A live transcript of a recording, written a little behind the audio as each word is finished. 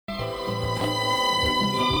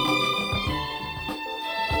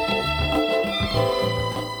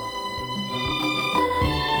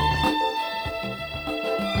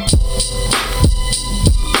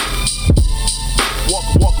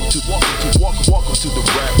Welcome to the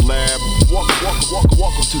rap lab.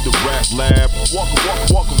 Welcome to the rap lab.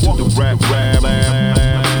 Welcome to the rap lab.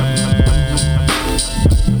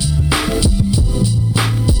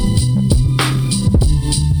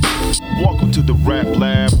 Welcome to the rap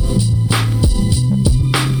lab.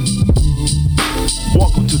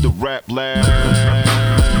 Welcome to the rap lab.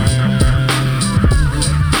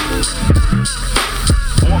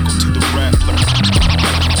 Welcome to the rap lab.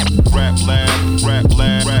 Rap lab, rap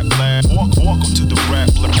lab, rap lab. Welcome to the rap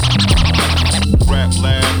lab. Rap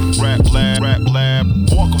lab, rap lab, rap lab.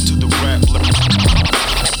 Welcome to the rap lab.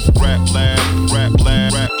 Rap lab, rap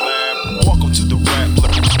lab, rap lab. Welcome to the rap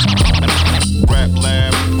lab. Rap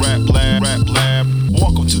lab, rap lab, rap lab.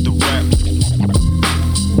 Welcome to the rap.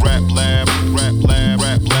 Rap lab, rap lab,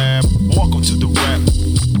 rap lab. Welcome to the rap.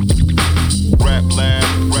 Rap lab,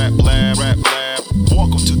 rap lab, rap lab.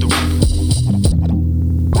 Welcome to the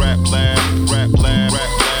rap lab, rap lab,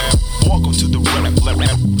 rap lab. Welcome to the rap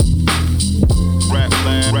lab. Rap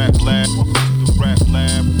lab, rap lab. Welcome to the rap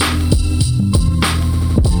lab.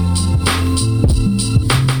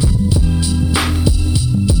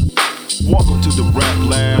 Welcome to the rap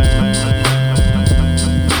lab.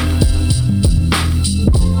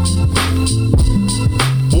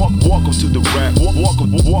 Welcome to the rap.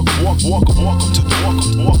 Welcome to the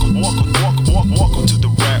welcome to the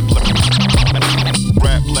rap lab.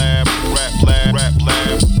 Rap lab, rap lab, rap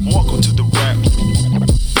lab. Welcome to the rap.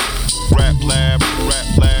 Rap lab, rap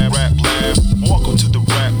lab, rap lab. Welcome to the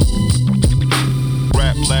rap.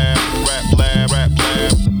 Rap lab, rap lab, rap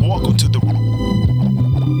lab. Welcome to the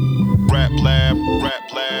rap lab, rap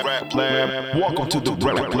lab, rap lab. Welcome to the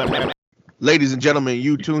rap lab. Ladies and gentlemen,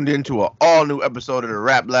 you tuned into an all-new episode of the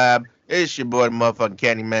Rap Lab. It's your boy, the motherfucking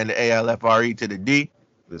Candyman, the ALFRE to the D.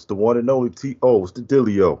 It's the one and only T.O. It's the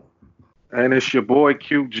Dilio. And it's your boy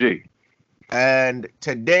QG. And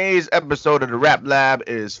today's episode of the Rap Lab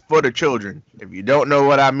is for the children. If you don't know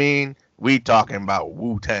what I mean, we talking about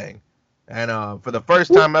Wu-Tang. And for the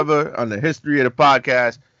first time ever on the history of the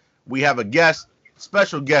podcast, we have a guest,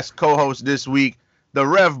 special guest co-host this week, the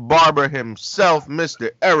Rev Barber himself,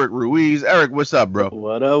 Mr. Eric Ruiz. Eric, what's up, bro?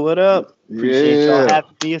 What up, what up? Appreciate y'all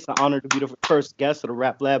having me. It's an honor to be the first guest of the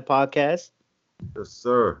Rap Lab podcast. Yes,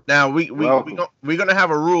 sir. Now, we're going to have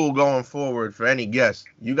a rule going forward for any guest.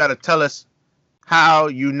 You got to tell us how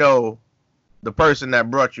you know the person that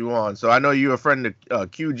brought you on. So I know you're a friend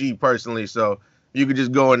of QG personally, so you could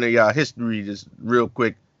just go into your history just real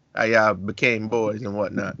quick, how y'all became boys and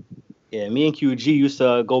whatnot. Yeah, me and QG used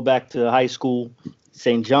to go back to high school,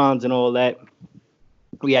 St. John's and all that.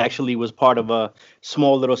 We actually was part of a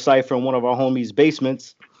small little cipher in one of our homies'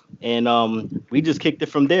 basements. And we just kicked it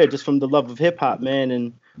from there, just from the love of hip hop, man.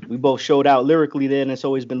 And we both showed out lyrically there, and it's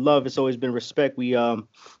always been love. It's always been respect. We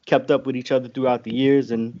kept up with each other throughout the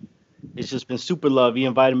years, and it's just been super love. He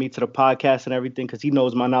invited me to the podcast and everything because he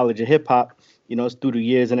knows my knowledge of hip hop, you know, it's through the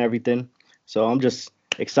years and everything. So I'm just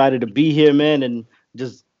excited to be here, man, and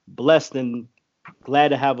just blessed and glad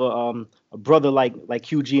to have a brother like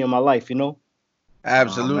QG in my life, you know.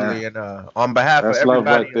 Absolutely, and on behalf of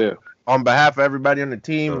everybody, right there. On behalf of everybody on the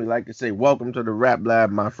team, we'd like to say welcome to the Rap Lab,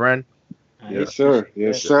 my friend. Yes, sir.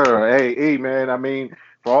 Yes, sir. Hey, man. I mean,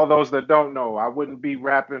 for all those that don't know, I wouldn't be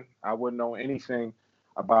rapping. I wouldn't know anything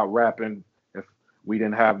about rapping if we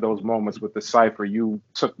didn't have those moments with the cipher. You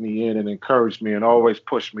took me in and encouraged me and always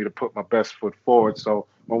pushed me to put my best foot forward. So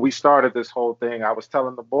when we started this whole thing, I was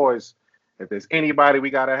telling the boys, if there's anybody we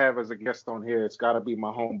got to have as a guest on here, it's got to be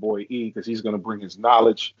my homeboy E, because he's going to bring his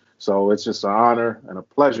knowledge. So it's just an honor and a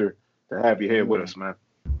pleasure to have you here with us, man.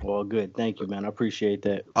 Well, good. Thank you, man. I appreciate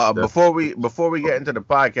that. Before we get into the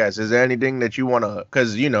podcast, is there anything that you want to,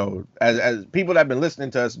 because, you know, as people that have been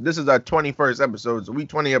listening to us, this is our 21st episode, so we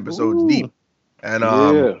 20 episodes deep. And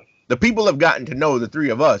the people have gotten to know the three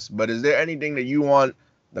of us, but is there anything that you want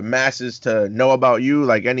the masses to know about you,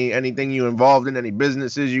 like anything you involved in, any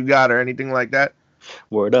businesses you got or anything like that?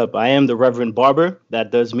 Word up. I am the Reverend Barber.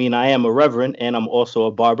 That does mean I am a reverend, and I'm also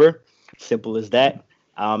a barber. Simple as that.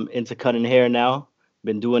 I'm into cutting hair now.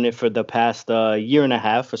 Been doing it for the past year and a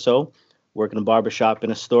half or so. Working a barbershop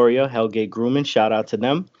in Astoria, Hellgate Grooming. Shout out to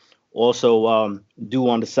them. Also do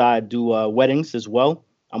on the side, weddings as well.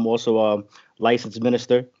 I'm also a licensed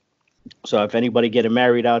minister. So if anybody getting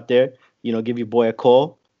married out there, you know, give your boy a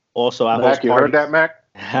call. Also, I host parties. You heard that, Mac?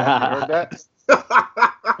 You heard that?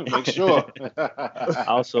 Make sure. I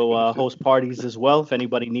also host parties as well. If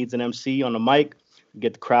anybody needs an MC on the mic,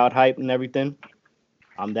 get the crowd hype and everything,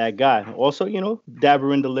 I'm that guy. Also, you know,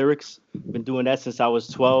 dabber in the lyrics. Been doing that since I was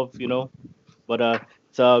 12, you know. But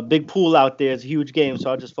it's a big pool out there. It's a huge game,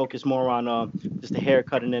 so I'll just focus more on just the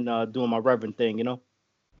haircutting and doing my reverend thing, you know.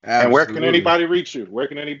 Absolutely. And where can anybody reach you? Where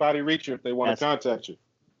can anybody reach you if they want to contact you?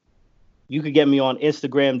 You could get me on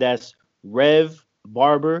Instagram. That's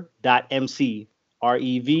revbarber.mc.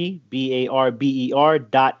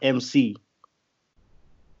 REVBARBER.MC.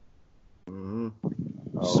 Mm-hmm.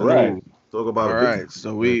 All right. Talk about all right.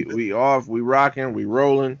 So we off, we rocking, we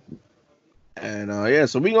rolling. And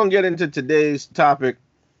so we're gonna get into today's topic.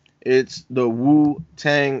 It's the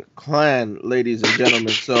Wu-Tang Clan, ladies and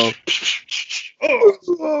gentlemen. So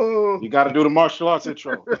you gotta do the martial arts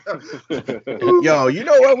intro. Yo, you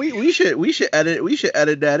know what? We should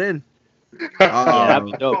edit that in. That'd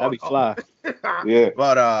be dope. That'd be fly. Yeah.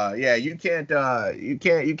 But you can't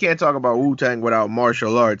talk about Wu-Tang without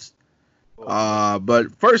martial arts. But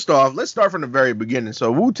first off, let's start from the very beginning.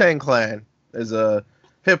 So Wu-Tang Clan is a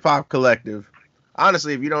hip hop collective.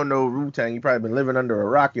 Honestly, if you don't know Wu-Tang, you've probably been living under a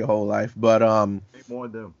rock your whole life. But more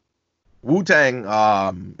of them. Wu-Tang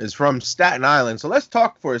is from Staten Island. So let's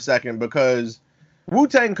talk for a second, because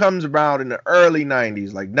Wu-Tang comes about in the early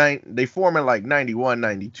 90s. They form in 91,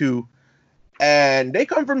 92. And they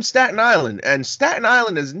come from Staten Island. And Staten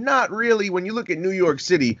Island is not really, when you look at New York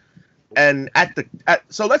City, and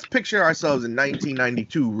so let's picture ourselves in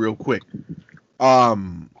 1992 real quick.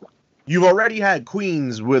 You've already had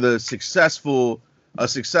Queens with a successful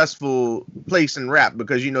place in rap,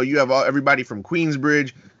 because you have everybody from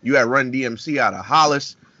Queensbridge. You had Run DMC out of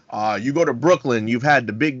Hollis. You go to Brooklyn, you've had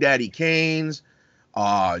the Big Daddy Kanes.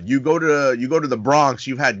 You go to the Bronx,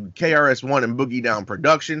 you've had KRS-One and Boogie Down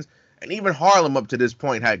Productions, and even Harlem up to this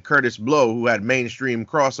point had Curtis Blow, who had mainstream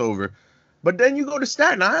crossover. But then you go to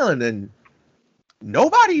Staten Island, and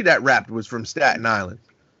nobody that rapped was from Staten Island.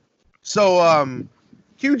 So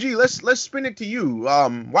QG, let's spin it to you.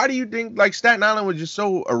 Why do you think Staten Island was just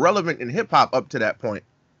so irrelevant in hip hop up to that point?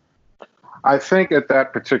 I think at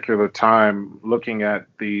that particular time, looking at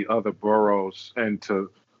the other boroughs, and to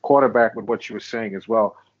quarterback with what you were saying as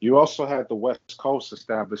well, you also had the West Coast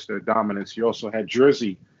establish their dominance. You also had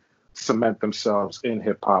Jersey cement themselves in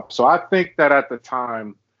hip hop. So I think that at the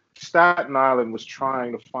time, Staten Island was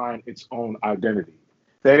trying to find its own identity.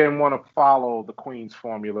 They didn't want to follow the Queens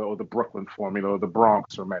formula or the Brooklyn formula or the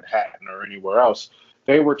Bronx or Manhattan or anywhere else.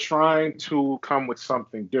 They were trying to come with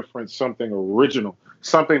something different, something original,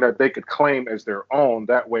 something that they could claim as their own.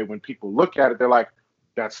 That way, when people look at it, they're like,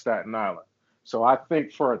 that's Staten Island. So I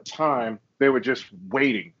think for a time, they were just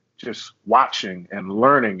waiting, just watching and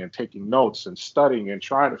learning and taking notes and studying and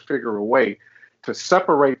trying to figure a way to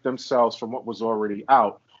separate themselves from what was already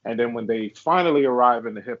out. And then when they finally arrive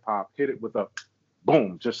in the hip hop, hit it with a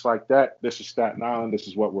boom, just like that. This is Staten Island. This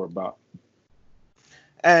is what we're about.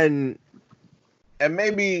 And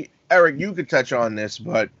maybe Eric, you could touch on this,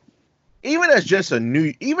 but even as just a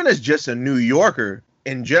New Yorker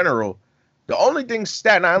in general, the only thing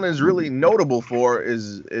Staten Island is really notable for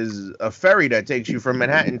is a ferry that takes you from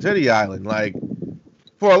Manhattan to the island.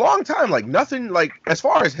 For a long time, nothing, as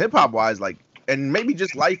far as hip hop wise, and maybe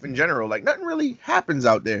just life in general, nothing really happens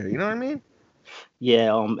out there. You know what I mean?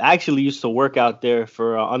 Yeah, I actually used to work out there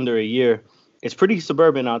for under a year. It's pretty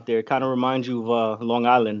suburban out there. It kind of reminds you of Long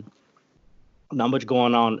Island. Not much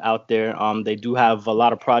going on out there. They do have a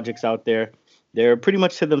lot of projects out there. They're pretty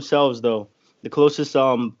much to themselves, though. The closest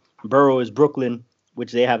borough is Brooklyn,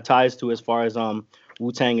 which they have ties to as far as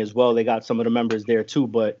Wu-Tang as well. They got some of the members there too,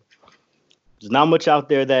 but there's not much out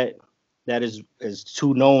there that is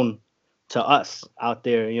too known to us out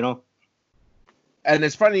there, And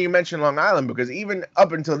it's funny you mentioned Long Island, because even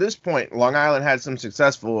up until this point, Long Island had some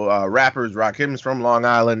successful rappers. Rakim's from Long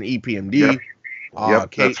Island, EPMD,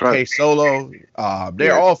 K Solo.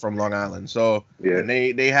 They're all from Long Island, so and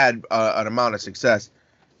they had an amount of success.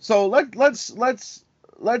 So let's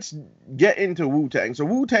get into Wu-Tang. So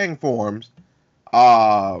Wu-Tang forms.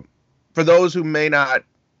 For those who may not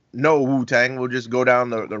know Wu-Tang, we'll just go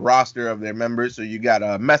down the roster of their members. So you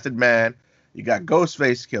got Method Man. You got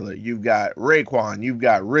Ghostface Killer, you've got Raekwon, you've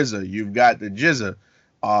got RZA, you've got the Jizza,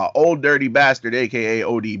 Old Dirty Bastard, aka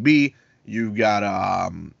ODB, you've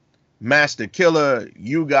got Master Killer,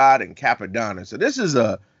 You God, and Capadonna. So this is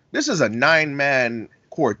a 9-man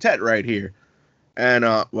quartet right here, and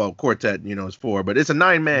quartet is 4, but it's a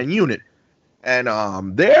 9-man unit,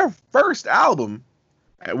 and their first album,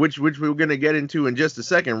 which we're gonna get into in just a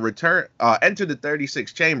second, Enter the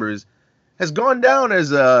 36 Chambers, has gone down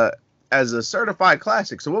as a certified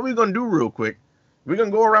classic. So what we're going to do real quick, we're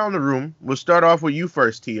going to go around the room. We'll start off with you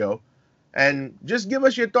first, T.O. And just give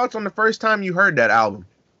us your thoughts on the first time you heard that album.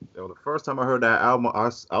 Yo, the first time I heard that album,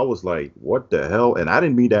 I was like, what the hell? And I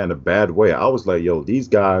didn't mean that in a bad way. I was like, yo, these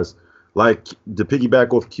guys, to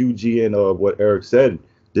piggyback off QG and what Eric said,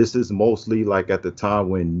 This is mostly like at the time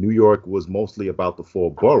when New York was mostly about the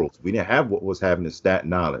four boroughs. We didn't have what was happening in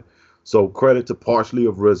Staten Island. So credit to partially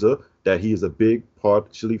of RZA that he is a big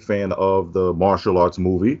partially fan of the martial arts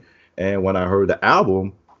movie. And when I heard the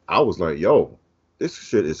album, I was like, yo, this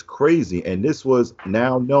shit is crazy. And this was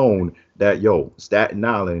now known that, yo, Staten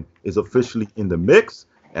Island is officially in the mix.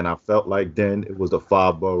 And I felt like then it was the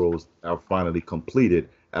five boroughs are finally completed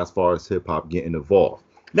as far as hip hop getting involved.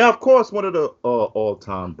 Now, of course, one of the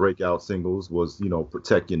all-time breakout singles was,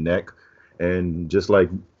 Protect Your Neck. And just like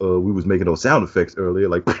we was making those sound effects earlier,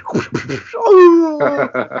 like and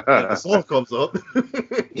the song comes up.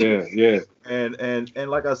 yeah. And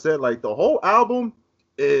like I said, like the whole album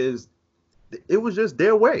it was just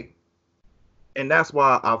their way. And that's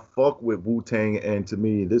why I fuck with Wu-Tang. And to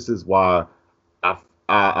me, this is why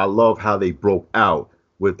I love how they broke out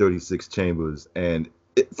with 36 Chambers. And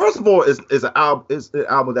first of all, it's an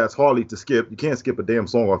album that's hardly to skip. You can't skip a damn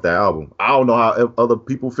song off that album. I don't know how other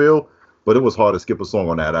people feel, but it was hard to skip a song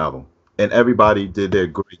on that album. And everybody did their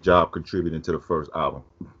great job contributing to the first album.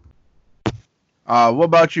 What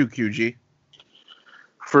about you, QG?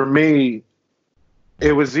 For me,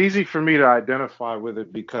 it was easy for me to identify with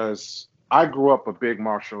it because I grew up a big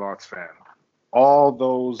martial arts fan. All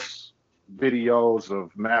those videos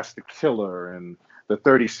of Master Killer and the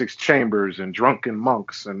 36 Chambers and Drunken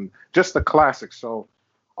Monks and just the classics. So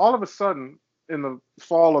all of a sudden, in the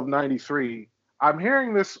fall of '93, I'm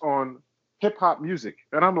hearing this on hip hop music.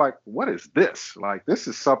 And I'm like, what is this? Like, this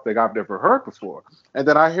is something I've never heard before. And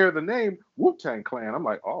then I hear the name Wu-Tang Clan. I'm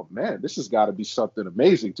like, oh man, this has got to be something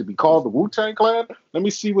amazing to be called the Wu-Tang Clan. Let me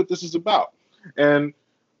see what this is about. And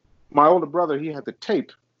my older brother, he had the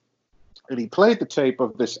tape and he played the tape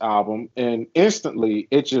of this album. And instantly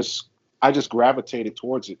I just gravitated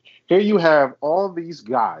towards it. Here you have all these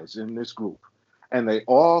guys in this group, and they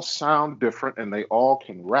all sound different, and they all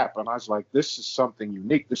can rap. And I was like, this is something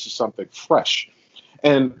unique. This is something fresh.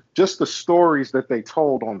 And just the stories that they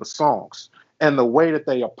told on the songs and the way that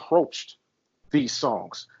they approached these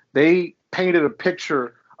songs. They painted a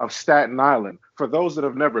picture of Staten Island. For those that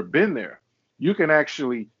have never been there, you can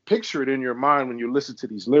actually picture it in your mind when you listen to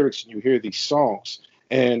these lyrics and you hear these songs.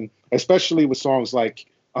 And especially with songs like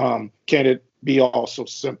Can It Be All So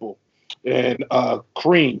Simple and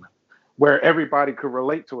Cream, where everybody could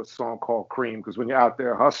relate to a song called Cream, because when you're out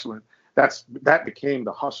there hustling, that became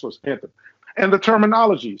the hustler's anthem. And the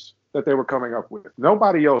terminologies that they were coming up with,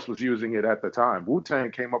 nobody else was using it at the time.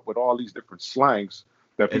 Wu-Tang came up with all these different slangs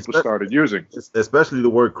that people started using. Especially the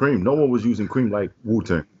word cream. No one was using cream like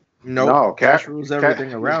Wu-Tang. No, Cash rules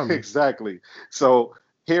everything around me. Exactly. So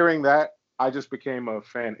hearing that, I just became a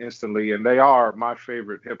fan instantly, and they are my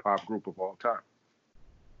favorite hip hop group of all time.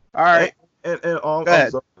 All right. And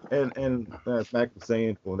as Mac was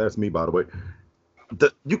saying, well, that's me, by the way.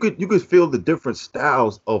 You could feel the different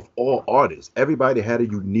styles of all artists. Everybody had a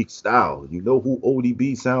unique style. You know who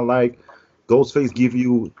ODB sound like. Ghostface give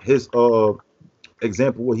you his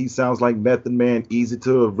example where he sounds like Method Man, easy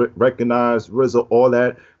to recognize, RZA, all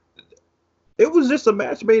that. It was just a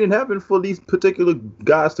match made in heaven for these particular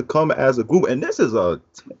guys to come as a group, and this is like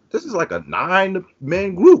a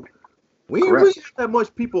 9-man group. We ain't really have that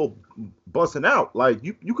much people busting out. Like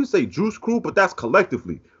you could say Juice Crew, but that's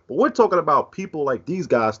collectively. But we're talking about people like these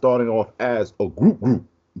guys starting off as a group.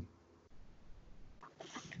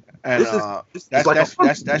 And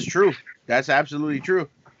that's true. That's absolutely true.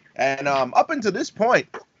 And up until this point,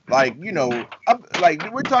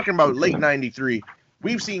 we're talking about late '93.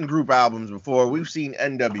 We've seen group albums before. We've seen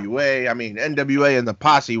NWA. I mean, NWA and the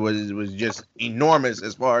Posse was just enormous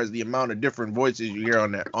as far as the amount of different voices you hear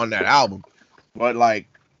on that album. But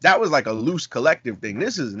that was like a loose collective thing.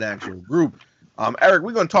 This is an actual group. Eric,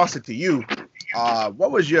 we're gonna toss it to you. What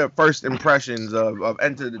was your first impressions of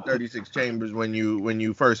Enter the 36 Chambers when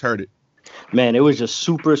you first heard it? Man, it was just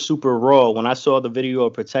super, super raw. When I saw the video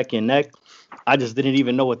of Protect Your Neck, I just didn't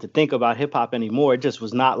even know what to think about hip hop anymore. It just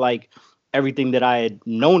was not like everything that I had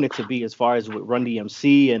known it to be, as far as with Run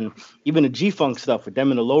DMC and even the G-Funk stuff with them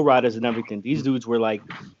and the Lowriders and everything. These dudes were like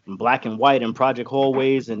in black and white and Project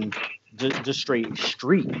Hallways and just straight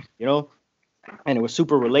street, and it was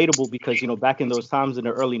super relatable because, back in those times in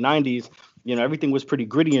the early 90s, everything was pretty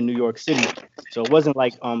gritty in New York City. So it wasn't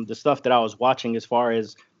like the stuff that I was watching as far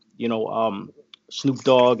as, Snoop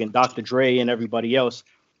Dogg and Dr. Dre and everybody else.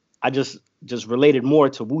 I just related more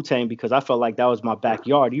to Wu-Tang because I felt like that was my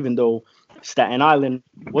backyard, even though Staten Island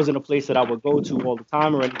wasn't a place that I would go to all the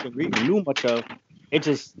time or anything we even knew much of. It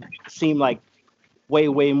just seemed like way,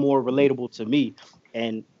 way more relatable to me.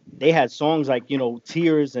 And they had songs like,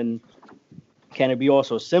 Tears and Can It Be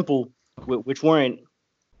Also Simple, which weren't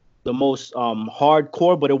the most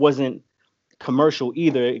hardcore, but it wasn't commercial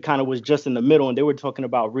either. It kind of was just in the middle, and they were talking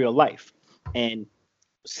about real life. And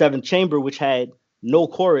Seventh Chamber, which had no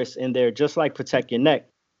chorus in there, just like Protect Your Neck,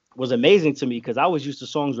 was amazing to me because I was used to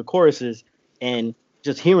songs with choruses, and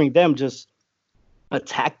just hearing them just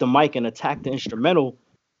attack the mic and attack the instrumental,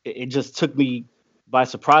 it just took me by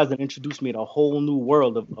surprise and introduced me to a whole new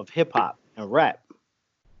world of hip hop and rap.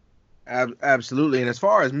 Absolutely. And as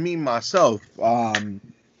far as me myself,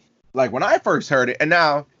 like when I first heard it, and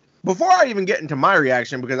now before I even get into my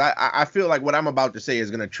reaction, because I feel like what I'm about to say is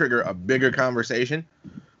going to trigger a bigger conversation,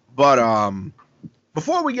 but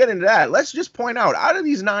before we get into that, let's just point out of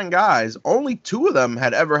these 9 guys, only 2 of them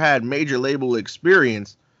had ever had major label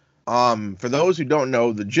experience. For those who don't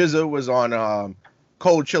know, the GZA was on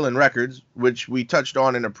Cold Chillin' Records, which we touched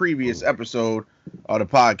on in a previous episode of the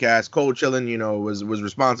podcast. Cold Chillin', was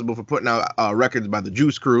responsible for putting out records by the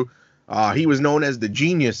Juice Crew. He was known as the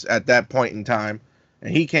Genius at that point in time,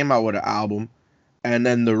 and he came out with an album. And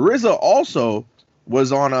then the RZA also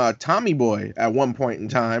was on Tommy Boy at one point in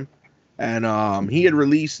time, and he had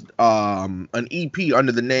released an EP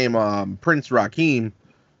under the name Prince Rakeem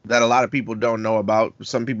that a lot of people don't know about.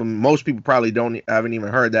 Most people probably haven't even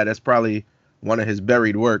heard that. That's probably one of his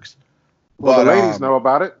buried works. Well, the ladies know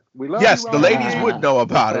about it. We love yes, the ladies would know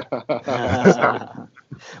about it.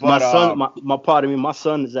 My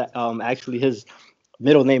son is actually, his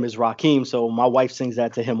middle name is Rakeem, so my wife sings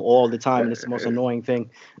that to him all the time, and it's the most annoying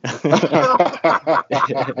thing.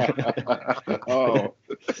 Oh,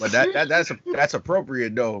 but that's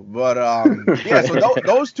appropriate though. But yeah, so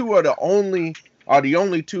those 2 are the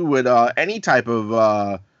only 2 with any type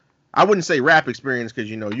of I wouldn't say rap experience, because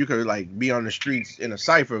you could like be on the streets in a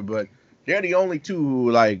cypher, but they're the only 2 who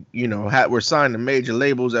were signed to major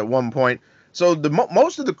labels at one point. So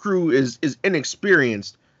most of the crew is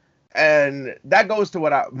inexperienced, and that goes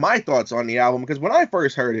to my thoughts on the album, because when I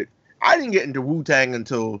first heard it, I didn't get into Wu-Tang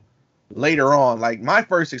until later on. Like my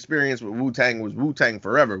first experience with Wu-Tang was Wu-Tang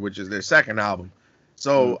Forever, which is their second album.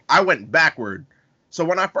 So I went backward. So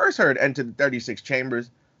when I first heard Enter the 36 Chambers,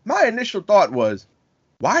 my initial thought was,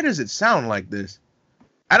 why does it sound like this?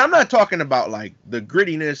 And I'm not talking about like the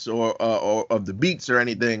grittiness or of the beats or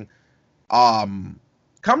anything. Come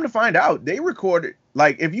to find out, they recorded,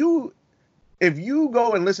 like, if you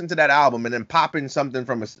go and listen to that album and then pop in something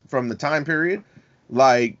from the time period,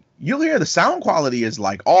 like, you'll hear the sound quality is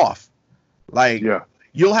like off. Like,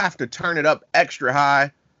 you'll have to turn it up extra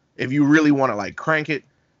high if you really want to like crank it.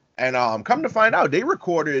 And come to find out, they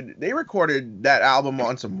recorded that album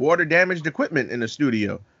on some water damaged equipment in the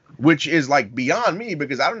studio, which is like beyond me,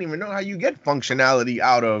 because I don't even know how you get functionality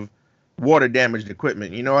out of water damaged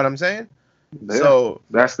equipment. You know what I'm saying? Yeah. So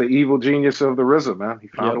that's the evil genius of the RZA, man. He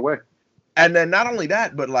found a way. And then not only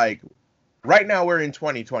that, but like right now we're in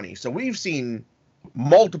 2020, so we've seen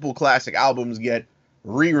multiple classic albums get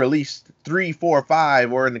re-released 3, 4,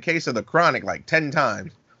 5, or in the case of the Chronic, like 10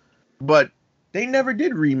 times. But they never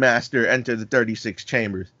did remaster Enter the 36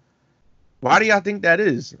 Chambers. Why do y'all think that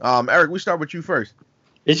is? Eric, we start with you first.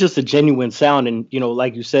 It's just a genuine sound, and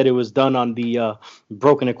like you said, it was done on the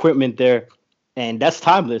broken equipment there, and that's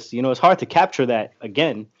timeless. It's hard to capture that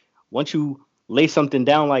again. Once you lay something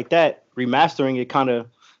down like that, remastering it kind of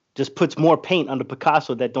just puts more paint on the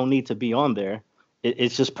Picasso that don't need to be on there.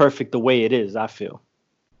 It's just perfect the way it is, I feel.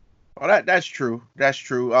 Well, that's true. That's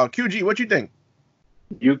true. QG, what you think?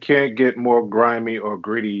 You can't get more grimy or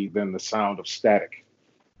gritty than the sound of Static.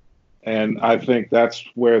 And I think that's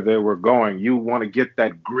where they were going. You want to get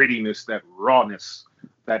that grittiness, that rawness,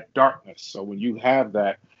 that darkness. So when you have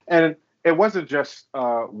that, and it wasn't just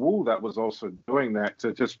Wu that was also doing that,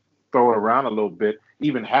 to just throw it around a little bit.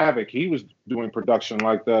 Even Havoc, he was doing production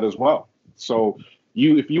like that as well. So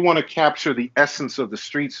if you want to capture the essence of the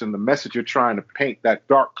streets and the message you're trying to paint, that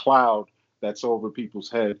dark cloud that's over people's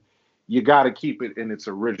head, you got to keep it in its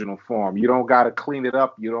original form. You don't got to clean it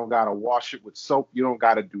up. You don't got to wash it with soap. You don't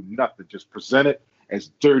got to do nothing. Just present it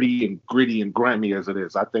as dirty and gritty and grimy as it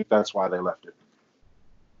is. I think that's why they left it.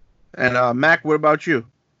 And Mac, what about you?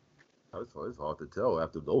 It's hard to tell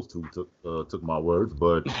after those 2 took my words,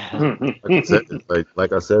 but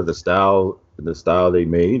like I said, the style they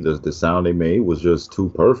made, the sound they made was just too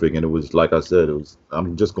perfect, and it was, like I said,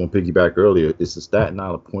 I'm just gonna piggyback earlier. It's a Staten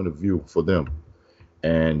Island point of view for them,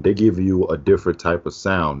 and they give you a different type of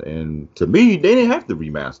sound. And to me, they didn't have to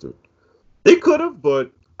remaster it. They could have,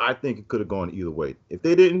 but I think it could have gone either way. If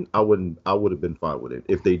they didn't, I would have been fine with it.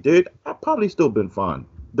 If they did, I'd probably still been fine,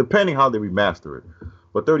 depending how they remaster it.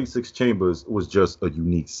 But 36 Chambers was just a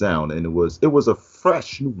unique sound, and it was a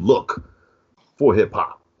fresh new look for hip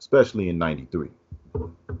hop, especially in '93.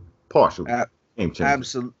 Partially,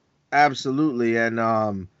 Absolutely,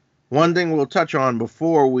 and one thing we'll touch on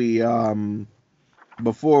before we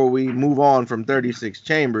move on from 36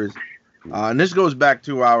 Chambers, and this goes back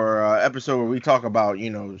to our episode where we talk about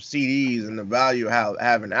CDs and the value of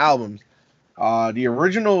having albums. The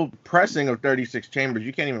original pressing of 36 Chambers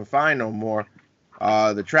you can't even find no more.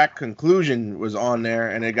 The track Conclusion was on there,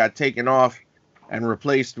 and it got taken off and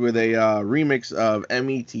replaced with a remix of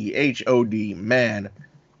METHOD, Man.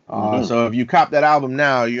 So if you cop that album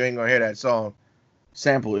now, you ain't gonna hear that song.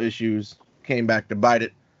 Sample issues came back to bite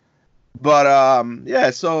it. But yeah,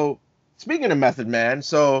 so speaking of Method Man,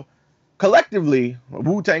 so collectively,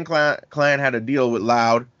 Wu-Tang Clan had a deal with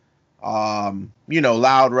Loud.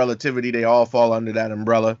 Loud, Relativity, they all fall under that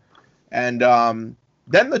umbrella. And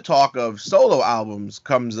then the talk of solo albums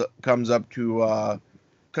comes up to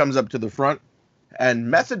the front.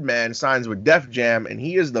 And Method Man signs with Def Jam, and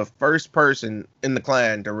he is the first person in the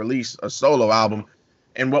clan to release a solo album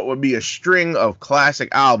in what would be a string of classic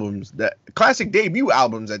albums, classic debut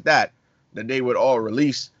albums at that they would all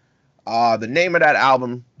release. The name of that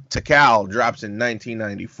album, Tikal, drops in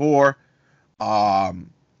 1994.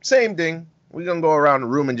 Same thing. We're going to go around the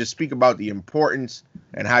room and just speak about the importance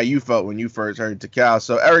and how you felt when you first heard Tikal.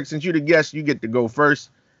 So, Eric, since you're the guest, you get to go first.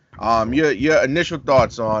 Your initial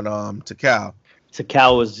thoughts on Tikal.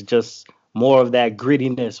 Tikal was just more of that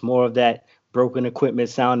grittiness, more of that broken equipment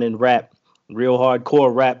sounding rap, real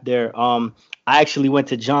hardcore rap there. I actually went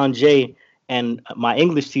to John Jay, and my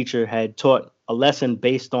English teacher had taught a lesson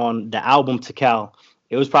based on the album Tikal.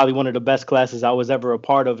 It was probably one of the best classes I was ever a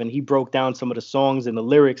part of, and he broke down some of the songs and the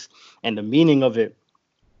lyrics and the meaning of it.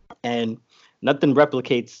 And nothing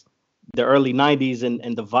replicates the early 90s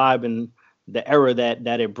and the vibe and the era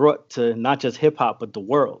that it brought to not just hip hop, but the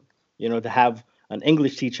world. To have an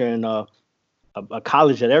English teacher in a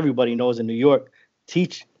college that everybody knows in New York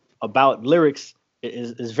teach about lyrics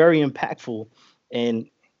is very impactful. And,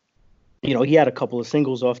 he had a couple of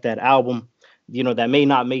singles off that album, that may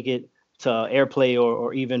not make it to airplay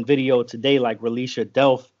or even video today, like Release Your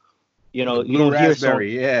Delph. You don't hear songs.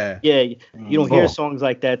 Yeah. You don't hear songs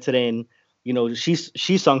like that today. And,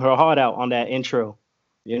 she sung her heart out on that intro,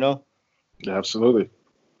 Absolutely.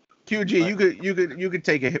 QG, you could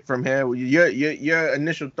take a hit from here. Your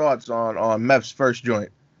initial thoughts on Meth's first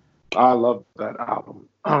joint. I love that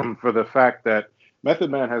album for the fact that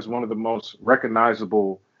Method Man has one of the most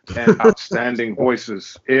recognizable and outstanding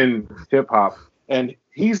voices in hip hop, and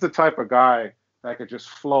he's the type of guy that could just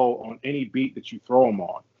flow on any beat that you throw him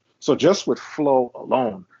on. So just with flow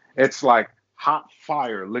alone, it's like hot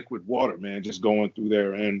fire, liquid water, man, just going through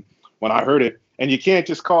there. And when I heard it, and you can't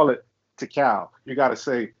just call it Tikal, you got to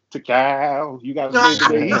say Tikal. You got to say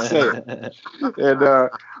the way he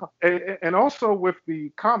said. And also with the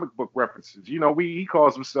comic book references, he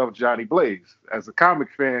calls himself Johnny Blaze. As a comic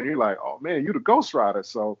fan, you're like, oh man, you're the Ghost Rider.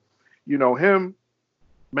 So, him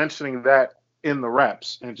mentioning that in the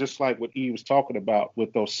raps, and just like what E was talking about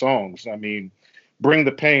with those songs, I mean, Bring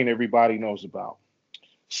the Pain, everybody knows about.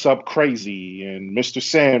 Sub Crazy and Mr.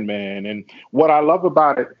 Sandman. And what I love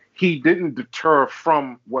about it, he didn't deter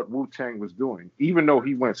from what Wu-Tang was doing. Even though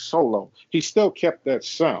he went solo, he still kept that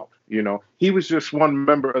sound. He was just one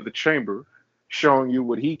member of the chamber showing you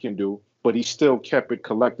what he can do, but he still kept it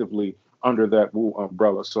collectively under that Wu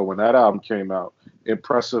umbrella. So when that album came out,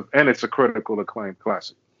 impressive, and it's a critical acclaimed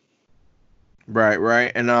classic.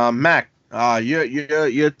 Right. And Mac,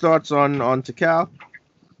 your thoughts on Tikal?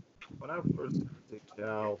 When I first heard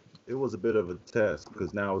Tikal, it was a bit of a test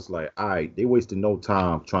because now it's like, all right, they wasted no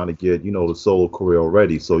time trying to get, the solo career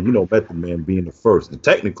already. So, Method Man being the first and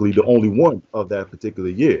technically the only one of that particular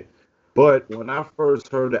year. But when I first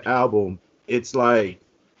heard the album, it's like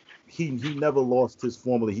he never lost his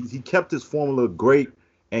formula. He kept his formula great,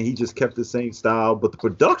 and he just kept the same style. But the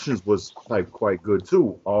productions was quite good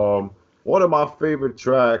too. One of my favorite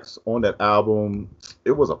tracks on that album,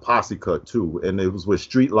 it was a posse cut too, and it was with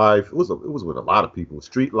Street Life. It was with a lot of people.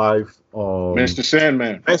 Street Life, Mr.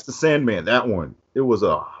 Sandman, that one.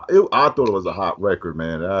 I thought it was a hot record,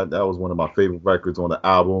 man. That was one of my favorite records on the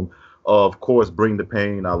album. Of course, Bring the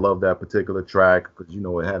Pain. I love that particular track because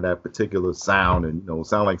it had that particular sound and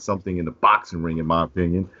sound like something in the boxing ring, in my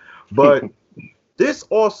opinion. But this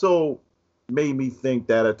also made me think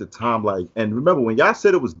that at the time, and remember when y'all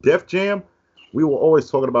said it was Def Jam, we were always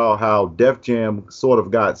talking about how Def Jam sort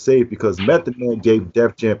of got saved because Method Man gave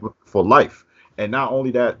Def Jam for life. And not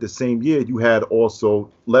only that, the same year you had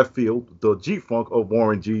also Left Field, the G-Funk of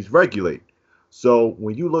Warren G's Regulate. So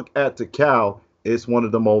when you look at Tikal, it's one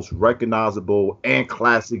of the most recognizable and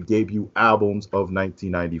classic debut albums of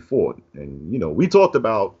 1994. And, we talked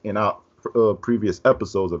about in our previous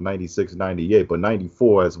episodes of 96, 98, but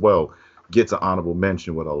 94 as well gets an honorable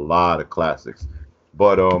mention with a lot of classics.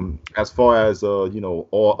 But as far as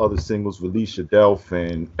all other singles, Release Your Delf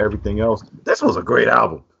and everything else, this was a great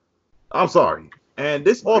album. I'm sorry. And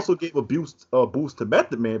this also gave a boost to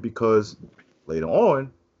Method Man because later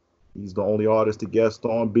on, he's the only artist to guest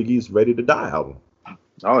on Biggie's Ready to Die album.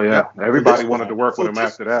 Oh yeah, everybody wanted to work with him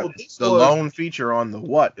after that. The lone feature on the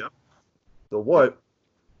What? Yep. The What?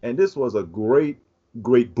 And this was a great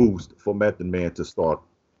boost for Method Man to start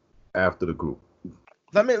after the group.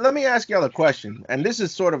 Let me ask y'all a question, and this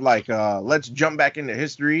is sort of like let's jump back into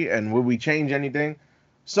history and will we change anything?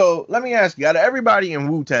 So let me ask you, out of everybody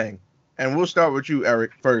in Wu-Tang, and we'll start with you,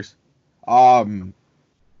 Eric, first.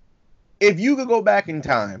 If you could go back in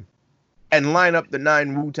time and line up the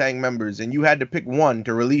 9 Wu-Tang members and you had to pick one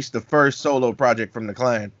to release the first solo project from the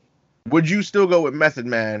clan, would you still go with Method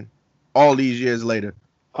Man all these years later?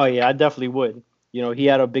 Oh yeah, I definitely would. You know, he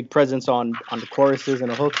had a big presence on the choruses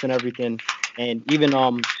and the hooks and everything. And even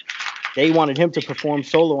they wanted him to perform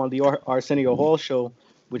solo on the Arsenio Hall show,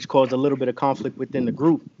 which caused a little bit of conflict within the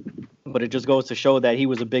group. But it just goes to show that he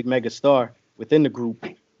was a big mega star within the group.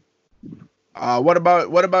 What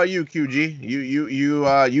about you,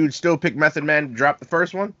 QG? You'd still pick Method Man to drop the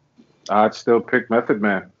first one? I'd still pick Method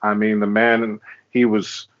Man. I mean, the man,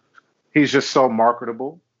 he's just so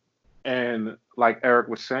marketable. And like Eric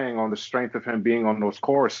was saying, on the strength of him being on those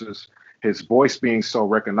choruses, his voice being so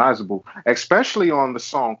recognizable, especially on the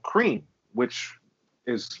song Cream, which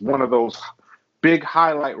is one of those big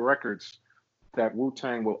highlight records that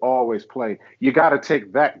Wu-Tang will always play. You got to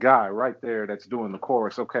take that guy right there that's doing the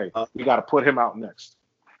chorus. Okay, we got to put him out next.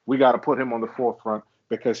 We got to put him on the forefront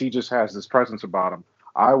because he just has this presence about him.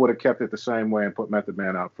 I would have kept it the same way and put Method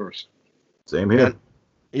Man out first. Same here.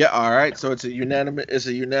 Yeah, all right. So it's a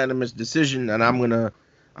unanimous decision, and I'm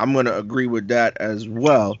gonna agree with that as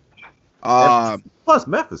well. Plus,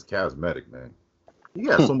 Meth is charismatic, man. He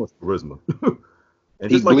has so much charisma.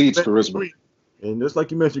 And he bleeds charisma. And just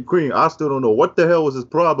like you mentioned, Cream, I still don't know what the hell was his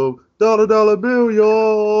problem. Dollar bill,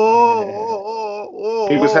 yo.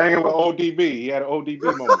 He was hanging with ODB. He had an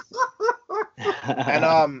ODB moment.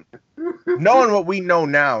 And knowing what we know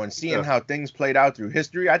now and seeing how things played out through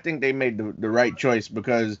history, I think they made the right choice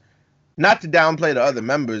because, not to downplay the other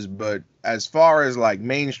members, but as far as like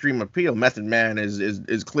mainstream appeal, Method Man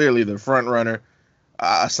is clearly the front runner.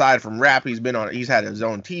 Aside from rap, he's had his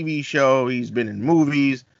own TV show, he's been in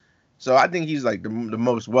movies. So I think he's like the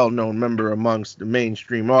most well-known member amongst the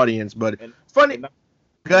mainstream audience. But funny,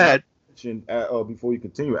 go ahead. Before you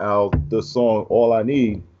continue, Al, the song "All I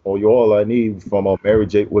Need" or "You're All I Need" from Mary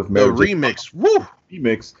J. with Mary J. remix. Woo!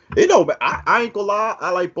 Remix. But I ain't gonna lie. I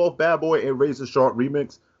like both Bad Boy and Razor Sharp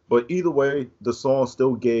remix. But either way, the song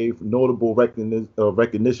still gave notable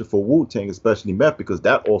recognition for Wu-Tang, especially Meth, because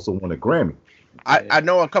that also won a Grammy. I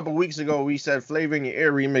know a couple weeks ago we said Flavor in Your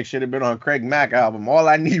Ear remix should have been on Craig Mack album. All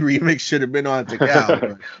I Need remix should have been on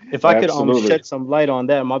Tikal. If I could shed some light on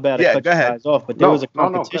that, my bad, I cut you guys off. But there was a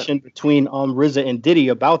competition between RZA and Diddy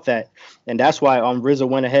about that, and that's why RZA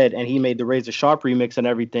went ahead and he made the Razor Sharp remix and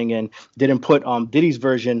everything, and didn't put Diddy's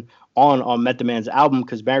version on Method Man's album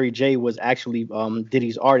because Mary J was actually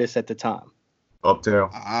Diddy's artist at the time. Uptown.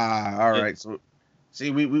 All right. So. See,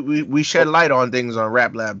 we shed light on things on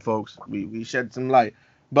Rap Lab, folks. We shed some light.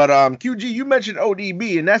 But QG, you mentioned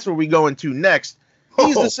ODB, and that's where we go into next.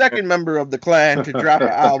 He's the second member of the clan to drop an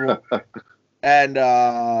album. And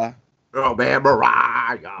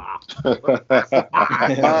Mariah.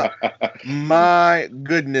 my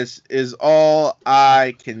goodness is all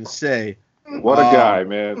I can say. What a guy,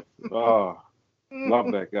 man. Oh, love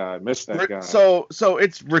that guy. Miss that guy. So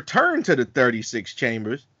it's Return to the 36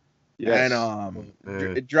 Chambers. Yes. And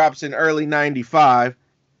it drops in early 95.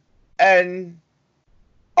 And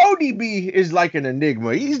ODB is like an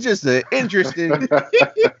enigma. He's just an interesting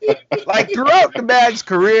like throughout the man's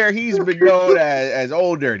career, he's been known as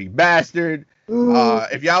Old Dirty Bastard.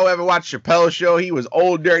 If y'all ever watched Chappelle's show, he was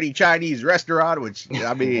Old Dirty Chinese Restaurant, which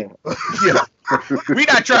I mean we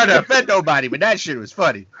not trying to offend nobody, but that shit was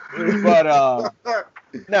funny. But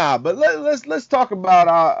but let's talk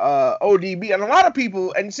about ODB and a lot of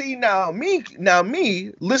people. And see now me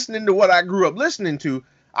listening to what I grew up listening to,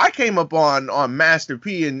 I came up on Master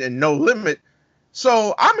P and No Limit,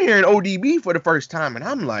 so I'm hearing ODB for the first time, and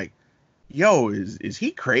I'm like, yo, is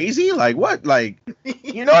he crazy? Like what? Like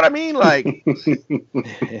you know what I mean? Like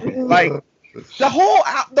the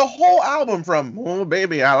whole album from "Oh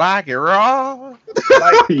Baby I Like It Raw,"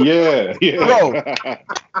 like, yeah, bro,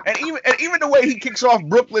 and even the way he kicks off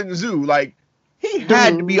Brooklyn Zoo, like he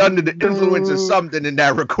had to be under the influence of something in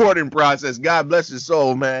that recording process. God bless his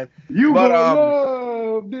soul, man. You gonna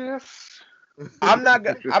love this. I'm not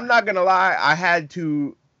gonna lie. I had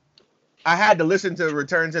to listen to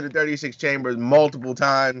Return to the 36 Chambers multiple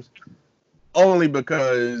times, only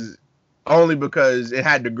because it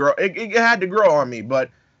had to grow. It had to grow on me. But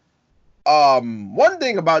one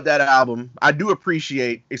thing about that album I do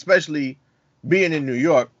appreciate, especially being in New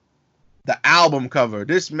York, the album cover.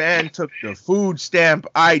 This man took the food stamp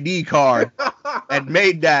ID card and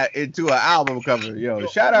made that into an album cover. Yo,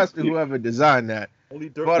 shout outs to whoever designed that.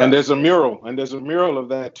 But, and there's a mural of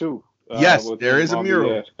that too. Yes, there is a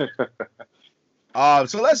mural.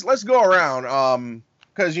 So let's go around.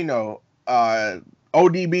 Because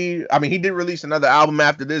ODB. I mean, he did release another album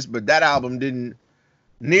after this, but that album didn't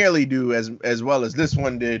nearly do as well as this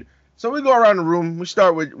one did. So we go around the room. We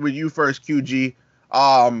start with you first, QG.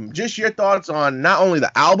 Just your thoughts on not only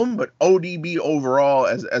the album but ODB overall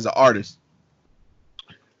as an artist.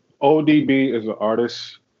 ODB as an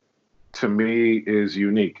artist, to me, is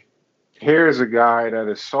unique. Here's a guy that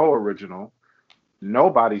is so original.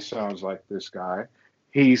 Nobody sounds like this guy.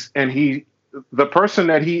 The person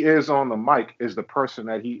that he is on the mic is the person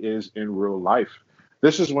that he is in real life.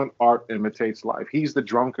 This is when art imitates life. He's the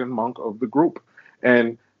drunken monk of the group.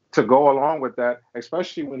 And to go along with that,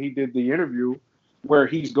 especially when he did the interview where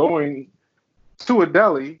he's going to a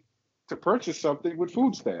deli to purchase something with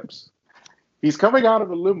food stamps. He's coming out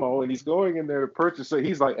of a limo and he's going in there to purchase it.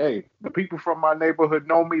 He's like, hey, the people from my neighborhood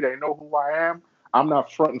know me. They know who I am. I'm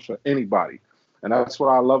not fronting for anybody. And that's what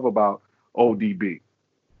I love about ODB.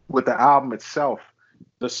 With the album itself,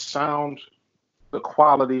 the sound, the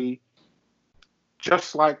quality,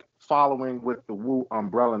 just like following with the Wu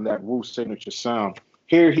umbrella and that Wu signature sound.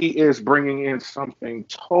 Here he is bringing in something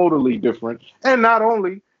totally different. And not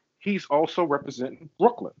only, he's also representing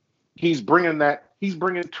Brooklyn. He's bringing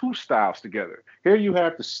two styles together. Here you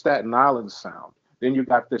have the Staten Island sound. Then you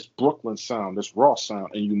got this Brooklyn sound, this raw sound,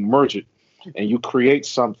 and you merge it and you create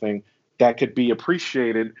something that could be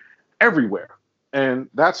appreciated everywhere. And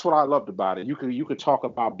that's what I loved about it. You could talk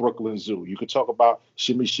about Brooklyn Zoo. You could talk about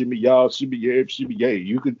Shimmy Shimmy Y'all, Shimmy Yeah, Shimmy Yeah.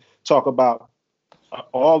 You could talk about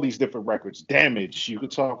all these different records. Damage. You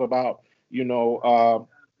could talk about,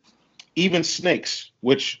 even Snakes,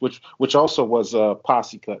 which also was a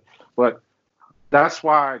posse cut. But that's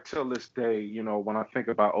why till this day, when I think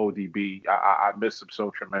about ODB, I miss him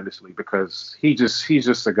so tremendously because he's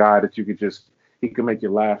just a guy that he could make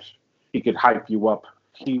you laugh. He could hype you up.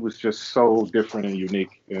 He was just so different and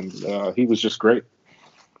unique, and he was just great.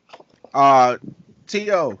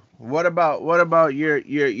 T.O., what about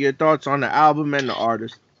your thoughts on the album and the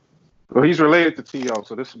artist? Well, he's related to T.O.,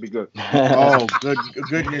 so this would be good. Oh,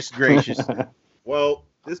 goodness gracious. Well,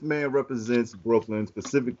 this man represents Brooklyn,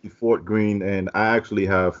 specifically Fort Greene, and I actually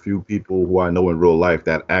have few people who I know in real life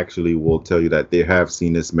that actually will tell you that they have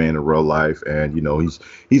seen this man in real life, and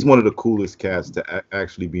he's one of the coolest cats to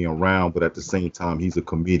actually be around, but at the same time, he's a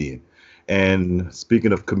comedian. And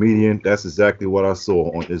speaking of comedian, that's exactly what I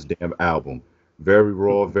saw on this damn album. Very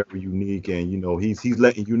raw, very unique, and he's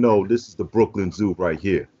letting you know this is the Brooklyn Zoo right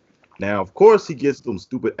here. Now, of course, he gets them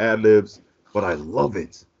stupid ad-libs, but I love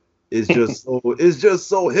it. It's just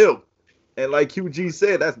so hip. And like QG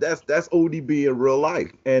said, that's ODB in real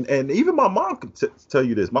life. And even my mom can tell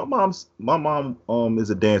you this. My mom is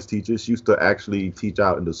a dance teacher. She used to actually teach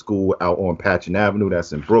out in the school out on Patchen Avenue.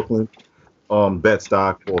 That's in Brooklyn,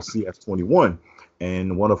 Bed-Stuy, called CF21.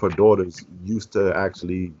 And one of her daughters used to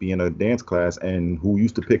actually be in a dance class, and who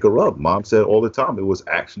used to pick her up, Mom said all the time, it was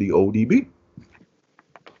actually ODB.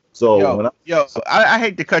 So I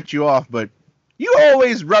hate to cut you off, but you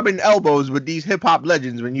always rubbing elbows with these hip hop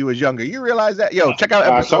legends when you was younger. You realize that? Yo, check out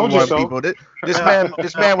episode 1, people. This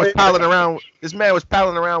man was palling around. This man was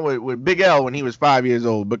palling around with Big L when he was 5 years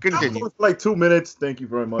old. But continue. For like 2 minutes. Thank you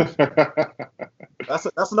very much.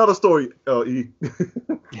 That's another story. E.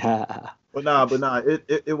 But nah.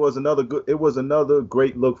 It was another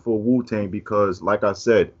great look for Wu-Tang because, like I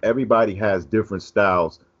said, everybody has different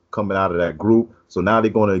styles coming out of that group. So now they're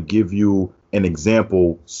gonna give you an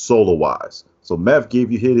example solo wise. So Meth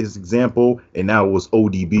gave you his example, and now it was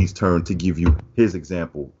ODB's turn to give you his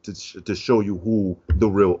example to show you who the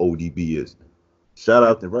real ODB is. Shout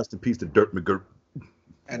out and rest in peace to Dirt McGirt.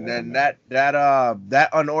 And then that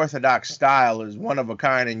unorthodox style is one of a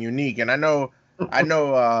kind and unique. And I know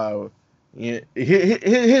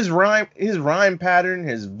his rhyme pattern,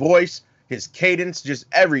 his voice, his cadence, just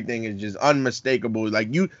everything is just unmistakable. Like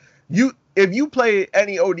if you play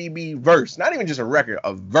any ODB verse, not even just a record,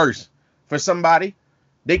 a verse for somebody,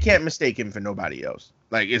 they can't mistake him for nobody else.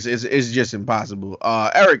 Like it's just impossible.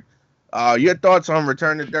 Eric, Your thoughts on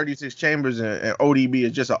Return to 36 Chambers and ODB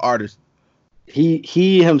as just an artist?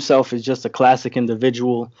 He himself is just a classic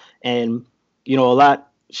individual, and a lot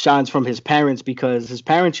shines from his parents because his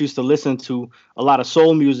parents used to listen to a lot of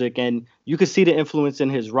soul music, and you could see the influence in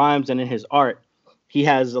his rhymes and in his art. He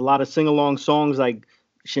has a lot of sing-along songs like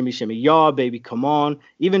Shimmy Shimmy Y'all, Baby Come On,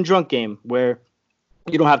 even Drunk Game, where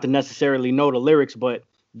you don't have to necessarily know the lyrics, but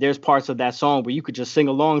there's parts of that song where you could just sing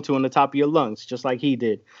along to in the top of your lungs, just like he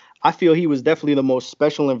did. I feel he was definitely the most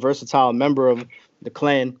special and versatile member of the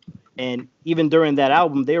Clan. And even during that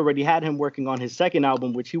album, they already had him working on his second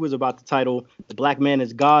album, which he was about to title "The Black Man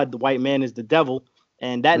Is God, the White Man Is the Devil,"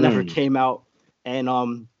 and that never came out.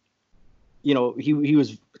 And he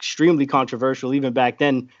was extremely controversial even back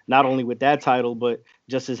then, not only with that title, but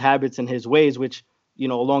just his habits and his ways, which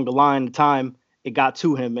along the line of time it got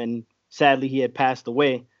to him, and sadly he had passed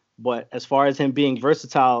away. But as far as him being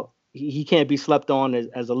versatile, he can't be slept on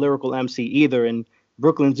as a lyrical MC either. And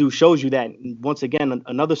Brooklyn Zoo shows you that. Once again,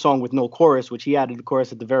 another song with no chorus, which he added the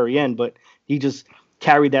chorus at the very end, but he just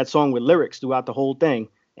carried that song with lyrics throughout the whole thing.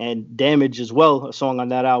 And Damage as well, a song on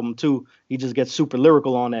that album too. He just gets super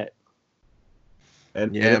lyrical on that.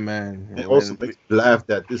 And man. It also makes me laugh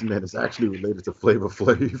that this man is actually related to Flavor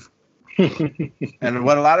Flav. And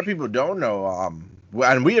what a lot of people don't know,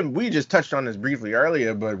 and we just touched on this briefly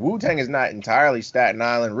earlier, but Wu-Tang is not entirely Staten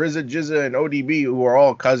Island. RZA, GZA, and ODB, who are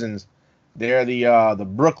all cousins, they're the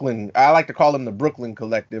Brooklyn. I like to call them the Brooklyn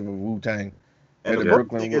collective of Wu-Tang. And the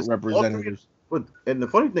Brooklyn representatives. And the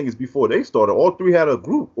funny thing is, before they started, all three had a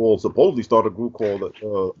group, or supposedly started a group called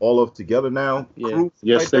All of Together Now. Yeah. Group,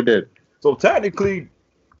 Yes, they did. So technically,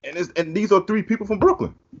 and these are three people from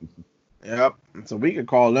Brooklyn. Yep. So we could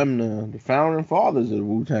call them the founding fathers of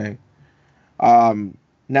Wu-Tang.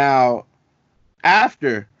 Now,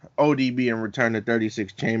 after ODB and Return to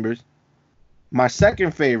 36 Chambers, my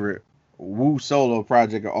second favorite Wu solo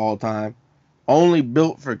project of all time, Only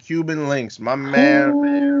Built for Cuban Links, my man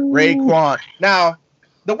Raekwon. Now,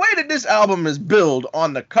 the way that this album is billed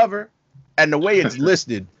on the cover and the way it's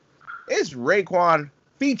listed, it's Raekwon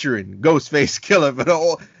featuring Ghostface Killah for the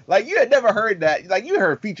whole. Like, you had never heard that. Like, you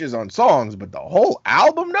heard features on songs, but the whole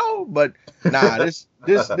album, no. But nah, this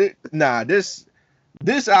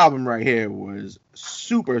album right here was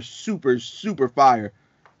super, super, super fire.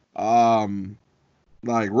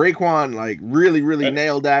 Like Raekwon, like really, really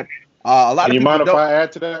nailed that. A lot Can of you people mind if I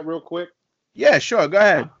add to that real quick? Yeah, sure. Go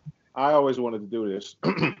ahead. I always wanted to do this.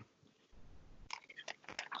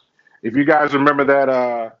 If you guys remember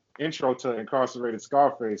that intro to Incarcerated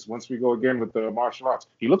Scarface, once we go again with the martial arts,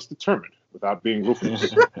 he looks determined without being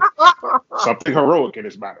ruthless. Something heroic in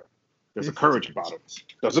his manner. There's a courage about him.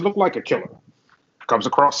 Doesn't look like a killer. Comes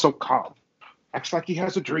across so calm. Acts like he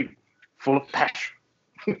has a dream, full of passion.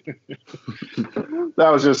 That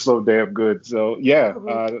was just so damn good. So yeah,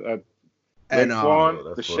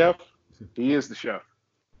 Raekwon, the chef, he is the chef.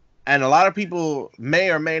 And a lot of people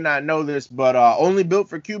may or may not know this, but Only Built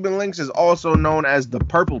for Cuban Links is also known as the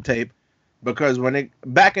Purple Tape, because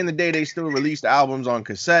back in the day they still released albums on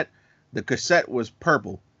cassette. The cassette was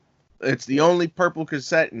purple. It's the only purple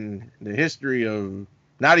cassette in the history of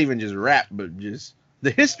not even just rap, but just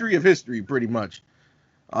the history of history, pretty much.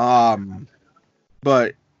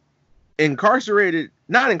 But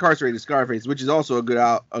not Incarcerated Scarface, which is also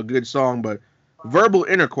a good song, but Verbal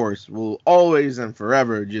Intercourse will always and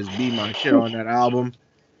forever just be my shit on that album.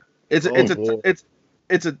 Nas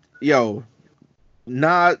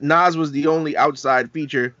was the only outside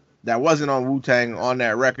feature that wasn't on Wu-Tang on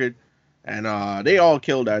that record, and they all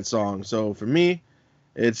killed that song. So for me,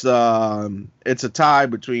 it's a tie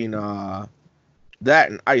between that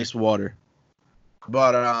and Ice Water.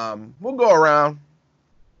 But we'll go around.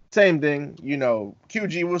 Same thing,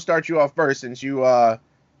 QG, we'll start you off first since you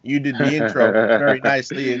did the intro very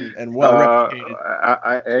nicely and well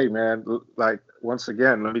replicated. Hey man, like once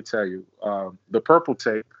again, let me tell you, the Purple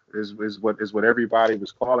Tape is what everybody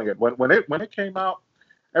was calling it. When it came out,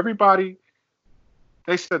 everybody,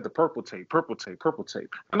 they said the Purple Tape,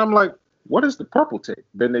 and I'm like, what is the Purple Tape?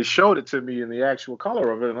 Then they showed it to me in the actual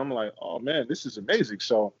color of it, and I'm like, oh man, this is amazing.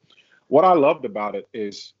 So what I loved about it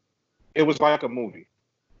is it was like a movie.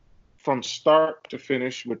 From start to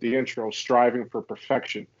finish with the intro, striving for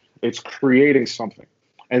perfection. It's creating something.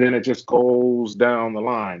 And then it just goes down the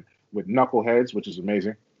line with Knuckleheads, which is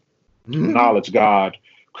amazing. Knowledge God,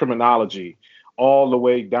 Criminology, all the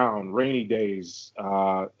way down, Rainy Days, you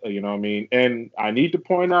know what I mean? And I need to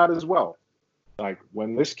point out as well, like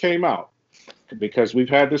when this came out, because we've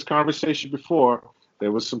had this conversation before,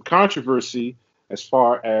 there was some controversy as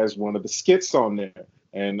far as one of the skits on there.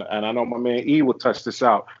 And I know my man E will touch this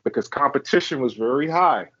out because competition was very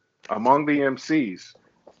high among the MCs.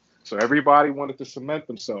 So everybody wanted to cement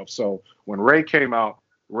themselves. So when Ray came out,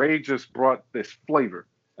 Ray just brought this flavor.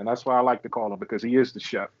 And that's why I like to call him, because he is the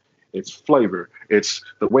chef. It's flavor. It's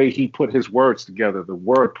the way he put his words together, the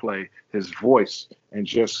wordplay, his voice, and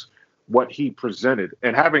just what he presented.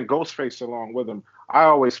 And having Ghostface along with him, I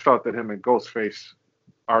always felt that him and Ghostface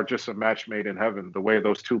are just a match made in heaven, the way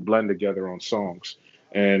those two blend together on songs.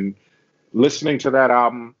 And listening to that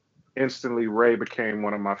album, instantly Ray became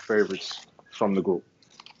one of my favorites from the group.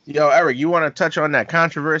 Yo, Eric, you want to touch on that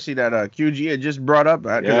controversy that QG had just brought up?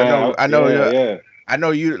 I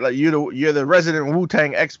know you're the resident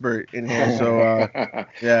Wu-Tang expert in here, so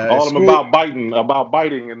yeah. All of them about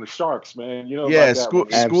biting and the sharks, man. You know. Yeah, school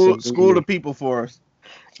the people for us.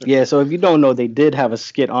 Yeah, so if you don't know, they did have a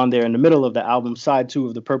skit on there in the middle of the album, side 2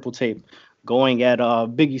 of the Purple Tape, going at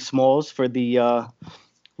Biggie Smalls for the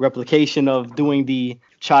replication of doing the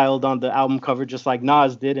child on the album cover, just like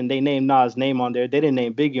Nas did, and they named Nas' name on there. They didn't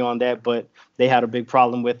name Biggie on that, but they had a big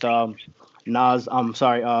problem with Biggie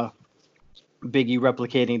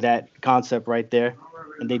replicating that concept right there.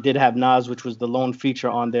 And they did have Nas, which was the lone feature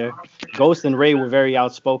on there. Ghost and Ray were very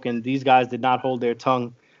outspoken. These guys did not hold their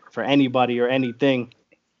tongue for anybody or anything.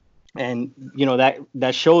 And, you know,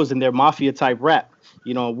 that shows in their mafia type rap.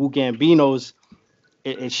 You know, Wu Gambino's,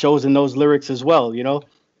 it shows in those lyrics as well, you know?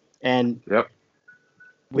 And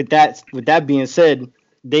with that being said,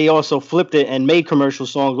 they also flipped it and made commercial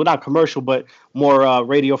songs. Well, not commercial, but more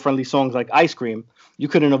radio-friendly songs like Ice Cream. You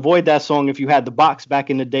couldn't avoid that song if you had the box back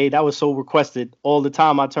in the day. That was so requested. All the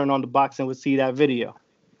time I turned on the box and would see that video.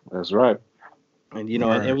 That's right. And, you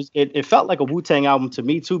know, it felt like a Wu-Tang album to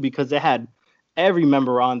me, too, because it had every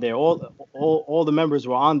member on there. All the members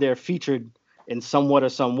were on there featured in somewhat or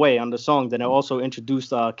some way on the song. Then it also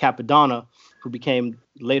introduced Capadonna, who became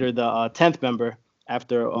later the 10th member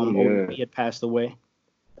after ODB had passed away.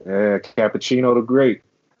 Yeah, Cappuccino the Great.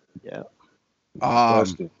 Yeah.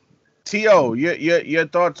 T.O., your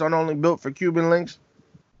thoughts on Only Built for Cuban Links?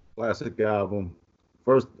 Classic album.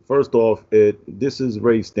 First off, this is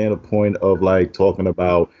Ray's standpoint of like talking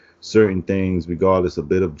about certain things, regardless a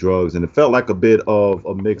bit of drugs, and it felt like a bit of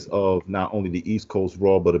a mix of not only the East Coast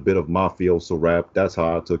raw, but a bit of mafioso rap. That's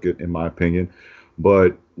how I took it, in my opinion.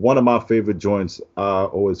 But one of my favorite joints I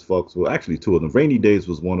always fucks with, actually two of them. Rainy Days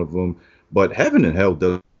was one of them, but Heaven and Hell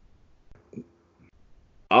does.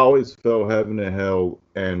 I always felt Heaven and Hell,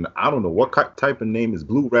 and I don't know what type of name is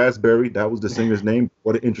Blue Raspberry. That was the singer's name.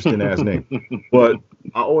 What an interesting ass name. But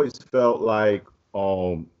I always felt like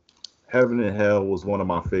Heaven and Hell was one of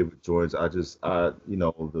my favorite joints. You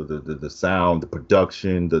know, the sound, the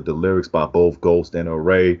production, the lyrics by both Ghost and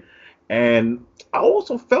Ray. And I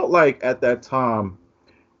also felt like at that time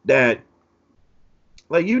that,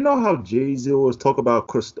 like, you know how Jay-Z always talk about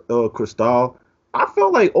Cristal? I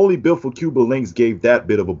felt like Only Built for Cuban Links gave that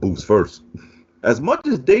bit of a boost first. As much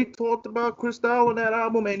as they talked about Cristal on that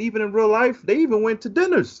album, and even in real life, they even went to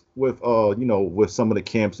dinners with with some of the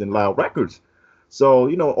camps in Loud Records. So,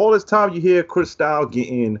 you know, all this time you hear Cristal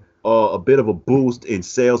getting a bit of a boost in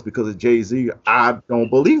sales because of Jay-Z. I don't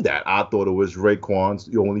believe that. I thought it was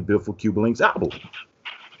Raekwon's Only Built for Cuban Links album.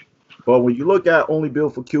 But when you look at Only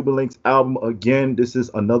Built for Cuban Links album, again, this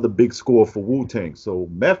is another big score for Wu-Tang. So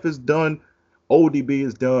Meth is done. ODB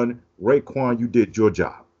is done. Raekwon, you did your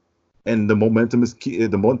job. And the momentum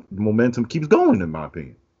momentum keeps going, in my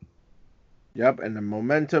opinion. Yep, and the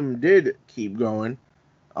momentum did keep going.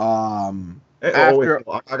 I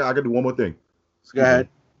gotta do one more thing. Go ahead.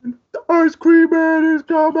 The ice cream man is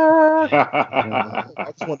coming.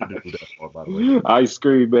 I just wanted to do that part, by the way. Ice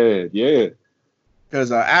cream man, yeah.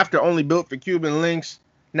 Because after Only Built for Cuban Links,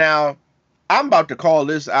 now I'm about to call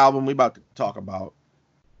this album we about to talk about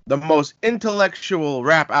the most intellectual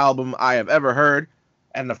rap album I have ever heard.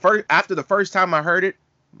 And after the first time I heard it,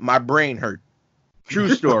 my brain hurt. True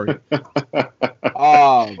story.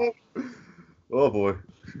 Oh boy.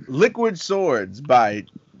 Liquid Swords by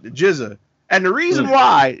GZA. And the reason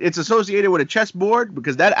why it's associated with a chessboard,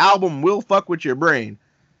 because that album will fuck with your brain.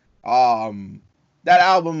 That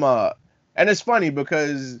album, and it's funny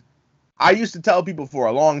because I used to tell people for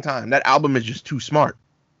a long time that album is just too smart.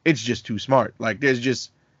 It's just too smart. Like it's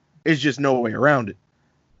just no way around it.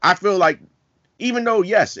 I feel like, even though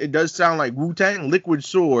yes, it does sound like Wu-Tang, Liquid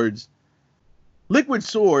Swords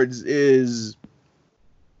is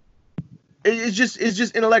it's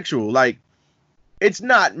just intellectual. Like it's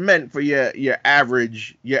not meant for your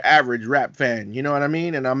average rap fan. You know what I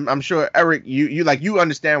mean? And I'm sure Eric, you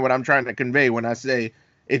understand what I'm trying to convey when I say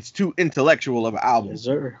it's too intellectual of an album. Yes,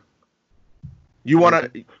 sir. You wanna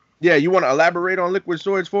elaborate on Liquid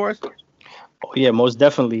Swords for us? Oh yeah, most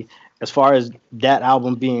definitely. as far as that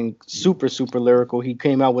album being super, super lyrical, he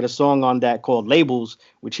came out with a song on that called Labels,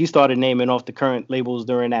 which he started naming off the current labels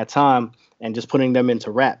during that time and just putting them into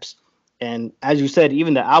raps. And as you said,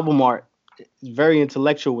 even the album art is very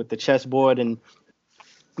intellectual with the chessboard and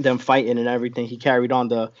them fighting and everything. He carried on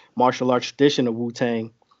the martial arts tradition of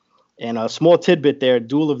Wu-Tang. And a small tidbit there,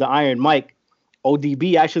 Duel of the Iron Mike,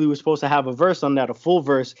 ODB actually was supposed to have a verse on that, a full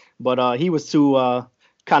verse, but he was too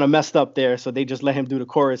kind of messed up there, so they just let him do the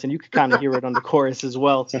chorus, and you could kind of hear it on the chorus as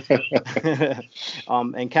well.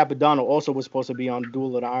 And Capodanno also was supposed to be on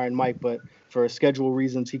Duel of the Iron Mike, but for schedule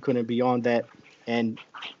reasons, he couldn't be on that. And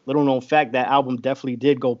little known fact, that album definitely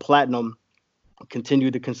did go platinum, continue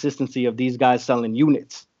the consistency of these guys selling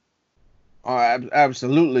units.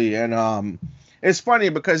 Absolutely. And it's funny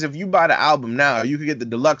because if you buy the album now, you can get the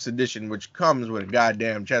deluxe edition, which comes with a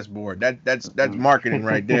goddamn chessboard. That's marketing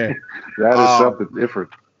right there. That is something different.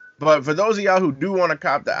 But for those of y'all who do want to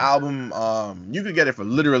cop the album, you could get it for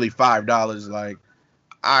literally $5. Like,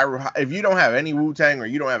 if you don't have any Wu-Tang or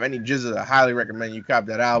you don't have any GZA, I highly recommend you cop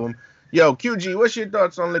that album. Yo, QG, what's your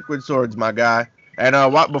thoughts on Liquid Swords, my guy? And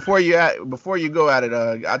before you go at it,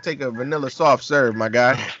 I'll take a vanilla soft serve, my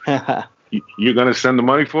guy. You're gonna send the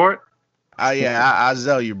money for it? Yeah, I'll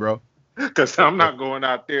sell you, bro. Because I'm not going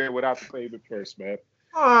out there without the payment first, man.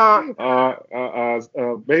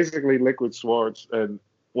 Basically, Liquid Swords, and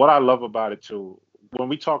what I love about it too, when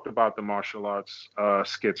we talked about the martial arts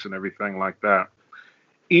skits and everything like that,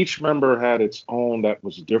 each member had its own that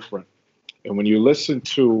was different. And when you listen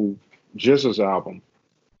to GZA's album,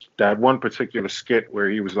 that one particular skit where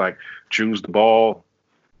he was like, choose the ball,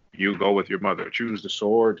 you go with your mother. Choose the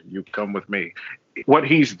sword, you come with me. What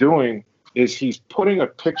he's doing is he's putting a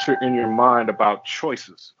picture in your mind about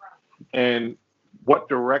choices and what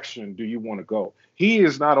direction do you want to go. He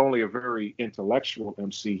is not only a very intellectual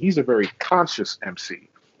MC, he's a very conscious MC.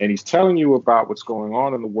 And he's telling you about what's going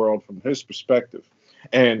on in the world from his perspective.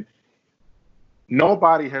 And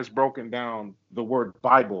nobody has broken down the word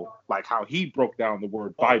Bible like how he broke down the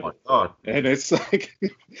word Bible. And it's like,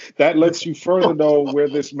 that lets you further know where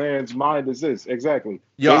this man's mind is. Exactly.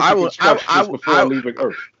 Yo, before leaving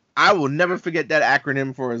Earth. I will never forget that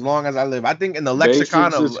acronym for as long as I live. I think in the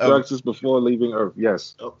lexicon of instructions before leaving Earth.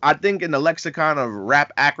 Yes. I think in the lexicon of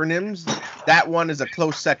rap acronyms, that one is a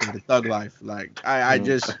close second to Thug Life. Like I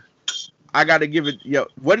got to give it. Yo,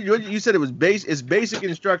 what did you said? It was it's basic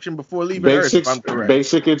instruction before leaving Earth. If I'm correct.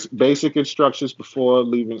 Basic instructions before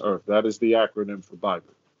leaving Earth. That is the acronym for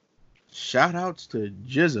Bible. Shout outs to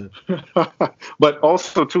GZA. But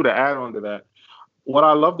also too, to add on to that, what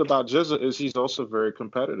I loved about GZA is he's also very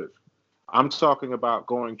competitive. I'm talking about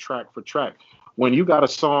going track for track. When you got a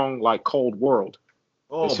song like Cold World,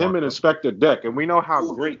 it's him and Inspector Deck, and we know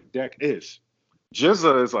how great Deck is.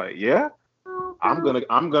 GZA is like, yeah, I'm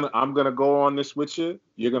gonna go on this with you.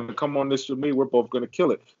 You're gonna come on this with me. We're both gonna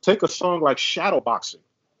kill it. Take a song like Shadowboxing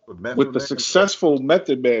with the successful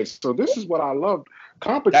Method Man. So this is what I loved.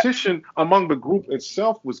 Competition among the group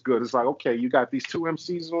itself was good. It's like, okay, you got these two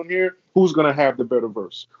MCs on here. Who's gonna have the better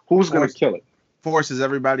verse? Who's gonna kill it? Forces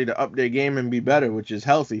everybody to up their game and be better, which is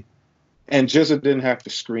healthy. And GZA didn't have to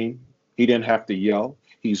scream. He didn't have to yell.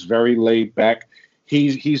 He's very laid back.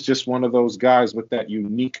 He's just one of those guys with that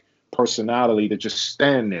unique personality to just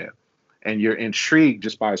stand there, and you're intrigued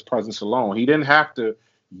just by his presence alone. He didn't have to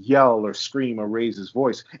yell or scream or raise his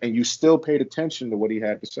voice, and you still paid attention to what he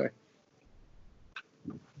had to say.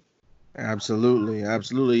 Absolutely.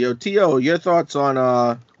 Yo, T.O., your thoughts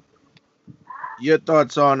on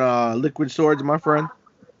Liquid Swords, my friend?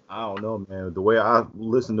 I don't know, man. The way I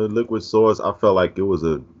listened to Liquid Swords, I felt like it was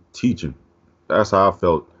a teaching. That's how I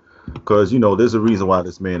felt. Because, there's a reason why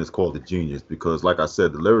this man is called a genius. Because, like I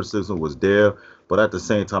said, the lyricism was there. But at the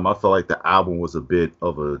same time, I felt like the album was a bit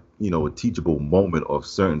of a teachable moment of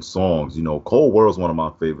certain songs. Cold World's one of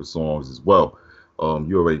my favorite songs as well.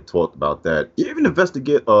 You already talked about that. Even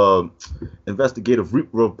investigative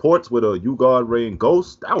reports with U-God, Ray, and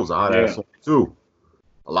Ghost. That was a hot ass song too.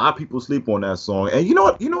 A lot of people sleep on that song. And you know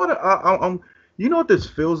what? You know what this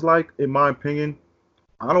feels like, in my opinion.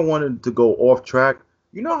 I don't want it to go off track.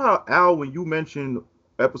 You know how, Al, when you mentioned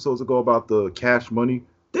episodes ago about the Cash Money,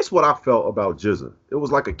 this is what I felt about GZA. It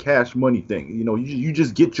was like a Cash Money thing. You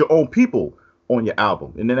just get your own people on your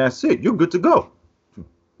album, and then that's it. You're good to go.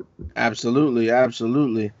 Absolutely. And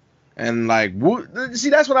see,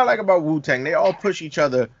 that's what I like about Wu-Tang. They all push each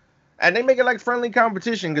other, and they make it like friendly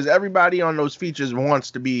competition because everybody on those features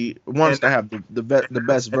wants to have the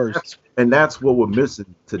best verse. And that's what we're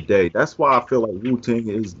missing today. That's why I feel like Wu-Tang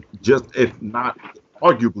is just, if not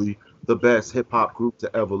arguably, the best hip hop group to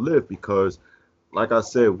ever live, because like I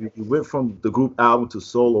said, we went from the group album to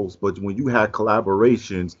solos, but when you had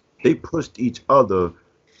collaborations, they pushed each other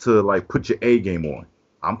to like put your A game on.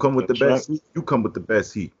 I'm coming with the best heat, you come with the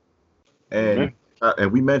best heat. And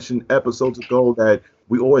and we mentioned episodes ago that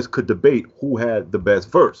we always could debate who had the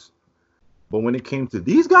best verse. But when it came to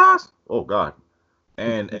these guys, oh God.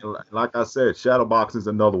 And like I said, Shadowbox is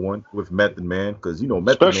another one with Method Man, because you know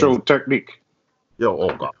Method Special Man. technique. Yo,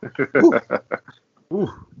 oh God. Oof.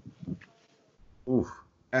 Oof.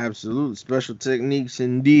 Absolute special techniques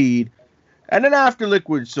indeed. And then after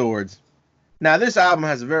Liquid Swords. Now this album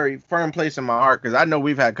has a very firm place in my heart because I know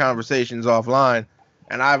we've had conversations offline,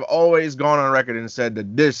 and I've always gone on record and said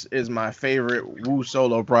that this is my favorite Wu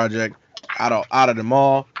solo project out of them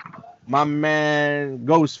all. My man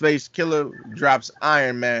Ghostface Killah drops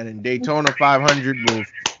Iron Man and Daytona 500 will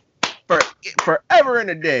forever and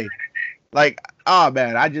a day. Like, oh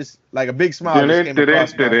man, I just like a big smile just came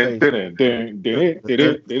across my face.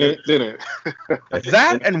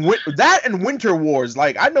 That and Winter Wars.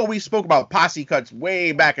 Like, I know we spoke about posse cuts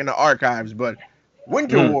way back in the archives, but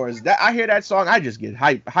Winter Wars, that I hear that song, I just get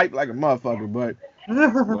hype like a motherfucker. But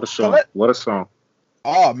what a song! What a song!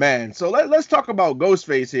 Oh man, so let's talk about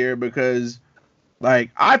Ghostface here because,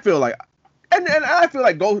 like, I feel like, and I feel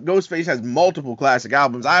like Ghostface has multiple classic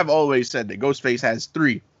albums. I've always said that Ghostface has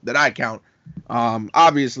 3 that I count.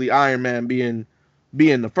 Obviously Iron Man being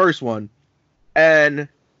the first one, and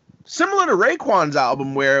similar to Raekwon's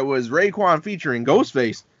album where it was Raekwon featuring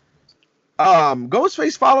Ghostface.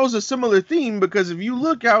 Ghostface follows a similar theme because if you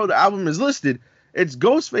look how the album is listed, it's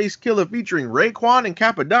Ghostface Killah featuring Raekwon and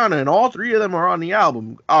Capadonna, and all 3 of them are on the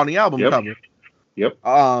album cover. Yep.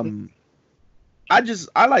 I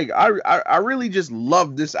really just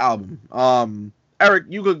love this album. Eric,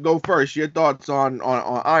 you could go first. Your thoughts on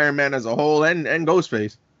Iron Man as a whole and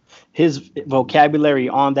Ghostface. His vocabulary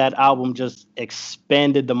on that album just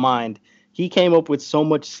expanded the mind. He came up with so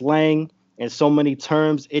much slang and so many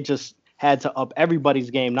terms. It just had to up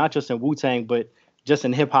everybody's game, not just in Wu-Tang, but just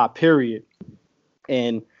in hip-hop, period.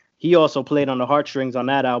 And he also played on the heartstrings on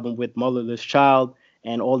that album with Motherless Child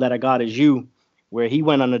and All That I Got Is You, where he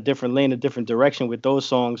went on a different lane, a different direction with those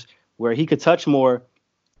songs, where he could touch more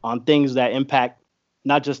on things that impact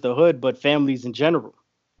not just the hood, but families in general.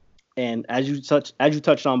 And as you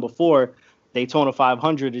touched on before, Daytona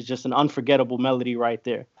 500 is just an unforgettable melody right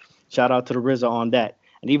there. Shout out to the RZA on that.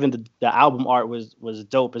 And even the album art was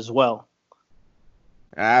dope as well.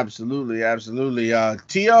 Absolutely.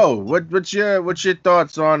 T.O., what's your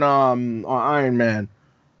thoughts on Iron Man?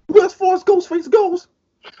 Well, as far as Ghostface goes,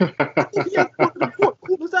 I think he has one of the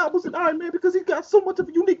coolest albums in Iron Man because he's got so much of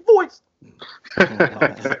a unique voice.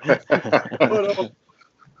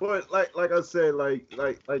 But like I said, like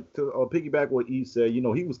to piggyback what E said, you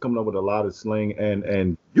know, he was coming up with a lot of slang,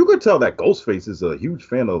 and you could tell that Ghostface is a huge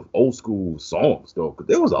fan of old school songs, though. Cause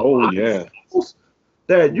there was a lot of songs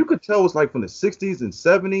that you could tell was like from the 60s and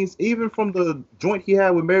 70s, even from the joint he had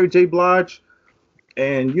with Mary J. Blige,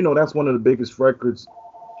 and you know that's one of the biggest records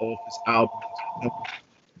of his album.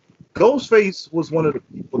 Ghostface was one of the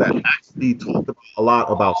people that actually talked a lot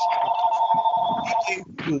about. He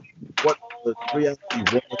came to what the reality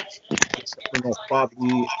was, on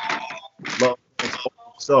poverty, love,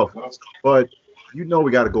 himself. But you know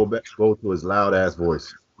we got to go to his loud ass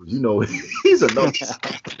voice. You know he's another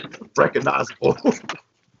recognizable.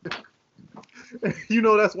 You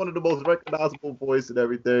know that's one of the most recognizable voice and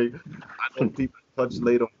everything. I know people touch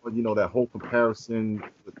later on, you know, that whole comparison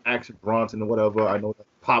with Action Bronson or whatever. I know that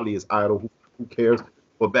probably his idol. Who cares?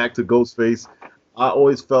 But back to Ghostface, I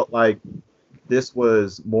always felt like this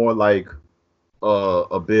was more like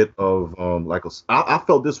a bit of I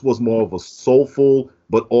felt this was more of a soulful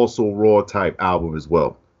but also raw type album as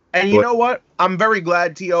well. And you know what? I'm very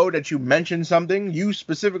glad, T.O., that you mentioned something. You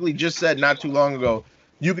specifically just said not too long ago,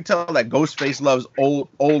 you could tell that Ghostface loves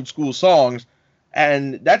old school songs.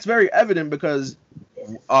 And that's very evident because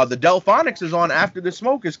the Delphonics is on After the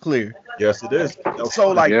Smoke is Clear. Yes, it is.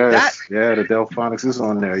 So like that. Yeah, the Delphonics is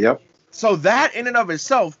on there. Yep. So that in and of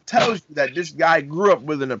itself tells you that this guy grew up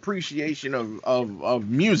with an appreciation of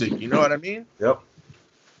music. You know what I mean? Yep.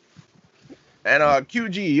 And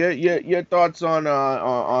QG, your thoughts on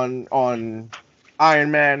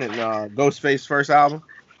Iron Man and Ghostface first album?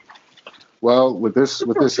 Well, with this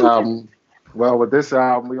album, we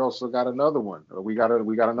also got another one. We got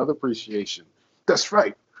another appreciation. That's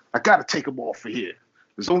right. I gotta take them off of here.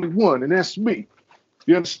 There's only one, and that's me.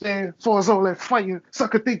 You understand? As far as all that fighting,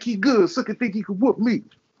 sucker think he good. Sucker think he could whoop me.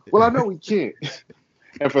 Well, I know he can't.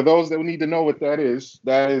 And for those that need to know what that is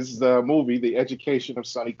the movie, The Education of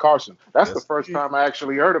Sonny Carson. That's the first time I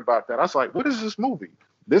actually heard about that. I was like, what is this movie?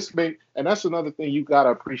 And that's another thing you gotta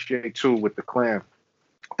appreciate too with the Clan.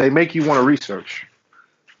 They make you want to research.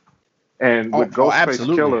 And with Ghostface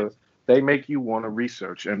Killah, they make you want to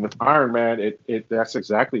research. And with Iron Man, that's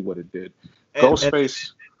exactly what it did.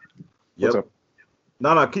 Ghostface. Yep.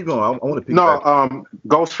 No, keep going. I want to pick back.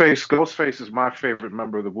 Ghostface is my favorite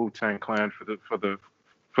member of the Wu-Tang Clan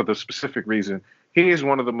for the specific reason. He is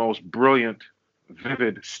one of the most brilliant,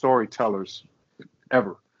 vivid storytellers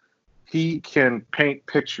ever. He can paint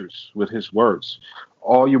pictures with his words.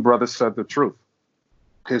 All you brothers said the truth.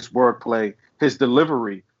 His wordplay, his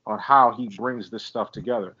delivery on how he brings this stuff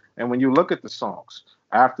together. And when you look at the songs,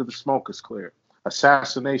 After the Smoke is Clear,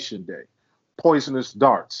 Assassination Day, Poisonous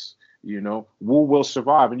Darts, Wu Will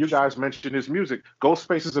Survive. And you guys mentioned his music.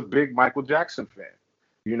 Ghostface is a big Michael Jackson fan.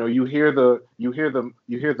 You hear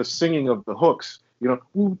the singing of the hooks.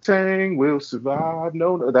 Wu-Tang will survive.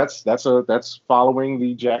 No, that's following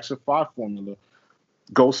the Jackson 5 formula.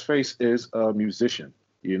 Ghostface is a musician.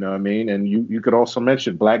 You know what I mean? And you could also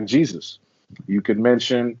mention Black Jesus. You could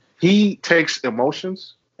mention, he takes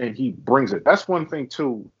emotions and he brings it. That's one thing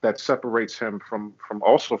too that separates him from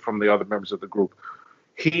the other members of the group.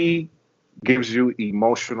 He gives you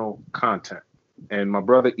emotional content. And my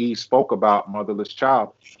brother E spoke about Motherless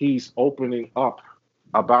Child. He's opening up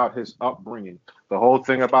about his upbringing. The whole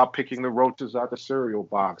thing about picking the roaches out the cereal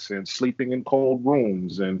box and sleeping in cold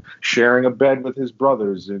rooms and sharing a bed with his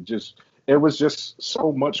brothers. And it was just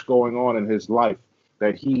so much going on in his life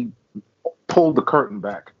that he pulled the curtain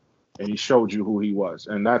back and he showed you who he was.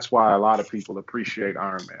 And that's why a lot of people appreciate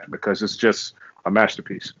Iron Man, because it's just a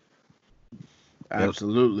masterpiece.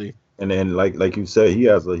 Absolutely. And then, like you said, he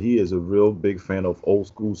is a real big fan of old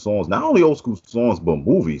school songs. Not only old school songs, but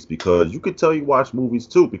movies. Because you could tell he watched movies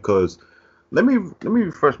too. Because let me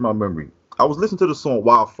refresh my memory. I was listening to the song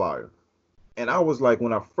Wildfire, and I was like,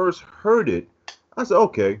 when I first heard it, I said,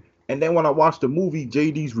 okay. And then when I watched the movie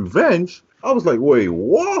JD's Revenge, I was like, wait,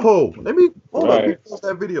 whoa! Let me pause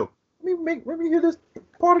that video. Let me hear this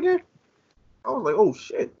part again. I was like, oh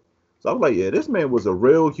shit! So I was like, yeah, this man was a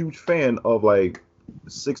real huge fan of like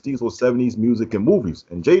 60s or 70s music and movies.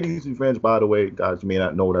 And JD's Revenge, by the way, guys, you may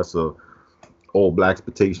not know, that's a old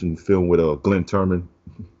blaxploitation film with Glenn Turman.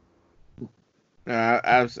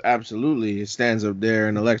 Absolutely, it stands up there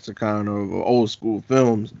in the lexicon of old school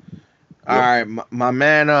films. All right, my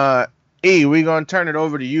man E, we're gonna turn it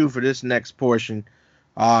over to you for this next portion.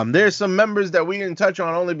 There's some members that we didn't touch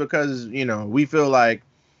on only because we feel like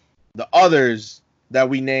the others that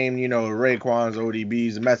we named, Raekwon's,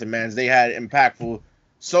 ODB's, and Method Man's, they had impactful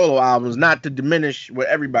solo albums. Not to diminish what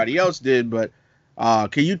everybody else did, but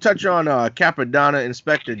can you touch on Cappadonna,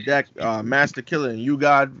 Inspector Deck, Master Killer, and You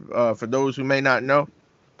God for those who may not know?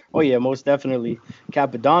 Oh yeah, most definitely.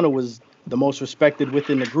 Cappadonna was the most respected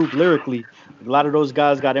within the group lyrically. A lot of those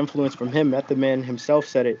guys got influence from him. Method Man himself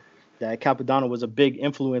said it, that Cappadonna was a big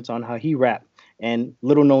influence on how he rapped. And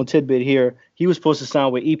little known tidbit here, he was supposed to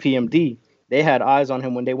sign with EPMD. They had eyes on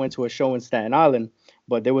him when they went to a show in Staten Island,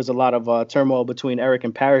 but there was a lot of turmoil between Eric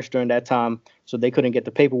and Parrish during that time, so they couldn't get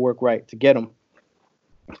the paperwork right to get him.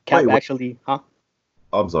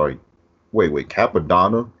 I'm sorry. Wait,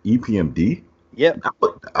 Cappadonna, EPMD? Yep.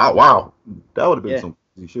 Oh, wow. That would have been some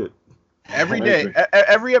crazy shit. Every day,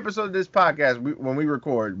 every episode of this podcast, when we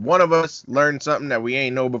record, one of us learns something that we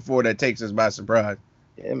ain't know before that takes us by surprise.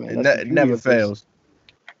 Yeah, man. It never fails.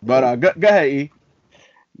 But go ahead, E.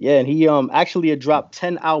 Yeah, and he actually had dropped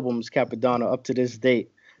 10 albums, Cappadonna, up to this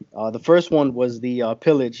date. The first one was the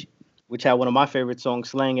Pillage, which had one of my favorite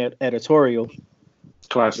songs, Slang Editorial.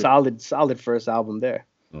 Classic. Solid first album there.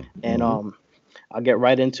 Mm-hmm. And I'll get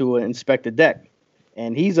right into Inspector Deck.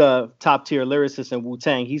 And he's a top-tier lyricist in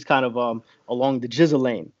Wu-Tang. He's kind of along the Jizza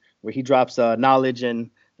lane, where he drops knowledge and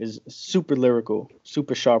is super lyrical,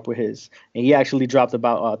 super sharp with his. And he actually dropped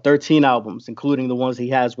about 13 albums, including the ones he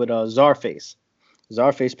has with Czarface.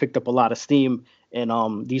 Czarface picked up a lot of steam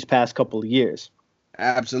in these past couple of years.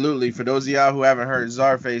 Absolutely. For those of y'all who haven't heard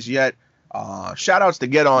Czarface yet, shout outs to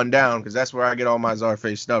Get On Down, because that's where I get all my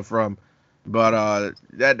Czarface stuff from. But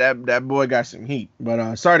that boy got some heat.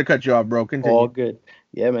 But sorry to cut you off, bro. Continue. All good.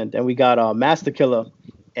 Yeah, man. Then we got Master Killer.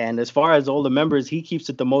 And as far as all the members, he keeps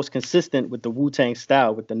it the most consistent with the Wu-Tang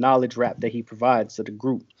style, with the knowledge rap that he provides to the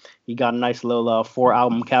group. He got a nice little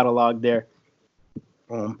 4-album catalog there.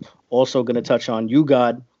 Also going to touch on You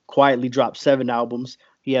God. Quietly dropped 7 albums.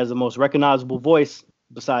 He has the most recognizable voice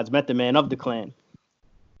besides Method Man of the Clan.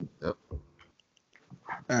 Yep.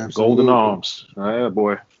 Absolutely. Golden Arms. Yeah,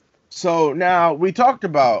 boy. So now we talked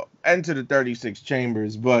about Enter the 36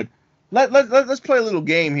 Chambers, but let's play a little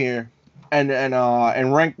game here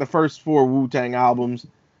and rank the first 4 Wu-Tang albums.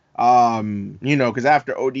 You know, because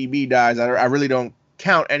after ODB dies, I really don't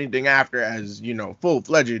count anything after as, you know,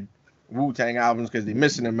 full-fledged Wu-Tang albums because they're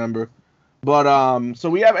missing a member. But so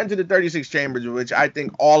we have Enter the 36 Chambers, which I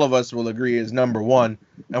think all of us will agree is number one,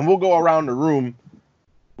 and we'll go around the room.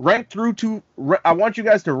 I want you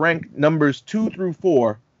guys to rank numbers 2 through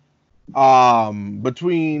 4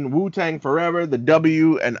 between Wu-Tang Forever, the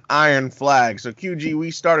W, and Iron Flag. So QG, we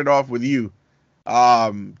started off with you.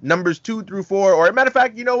 Numbers 2 through 4, or matter of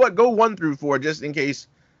fact, you know what? Go 1 through 4, just in case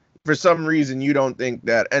for some reason you don't think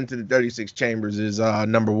that Enter the 36 Chambers is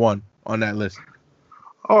number 1 on that list.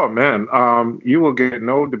 Oh man, you will get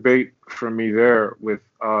no debate from me there with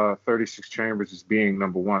 36 Chambers as being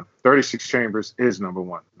number 1. 36 Chambers is number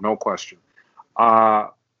 1, no question. I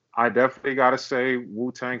definitely got to say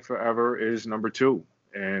Wu-Tang Forever is number 2,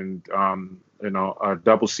 and you know, a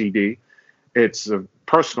double CD. It's a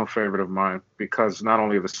personal favorite of mine because not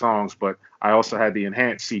only of the songs, but I also had the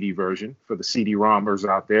enhanced CD version for the CD-ROMers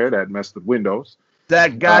out there that messed with Windows.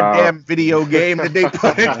 That goddamn video game that they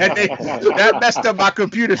put in, that messed up my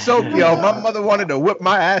computer so, yo. My mother wanted to whip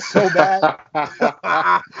my ass so bad.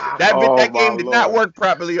 that game did not work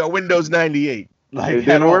properly on Windows 98. Like, it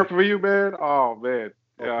didn't work for you, man. Oh man.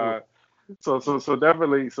 So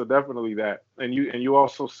definitely that. And you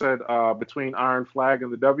also said between Iron Flag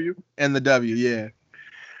and the W. And the W, yeah.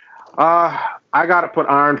 I gotta put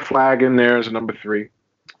Iron Flag in there as number 3.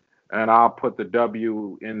 And I'll put the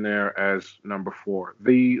W in there as number 4.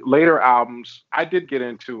 The later albums I did get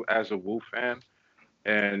into as a Wu fan,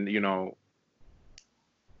 and you know,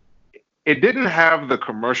 it didn't have the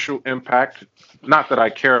commercial impact. Not that I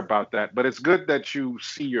care about that, but it's good that you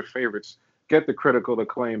see your favorites get the critical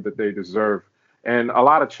acclaim that they deserve. And a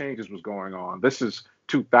lot of changes was going on. This is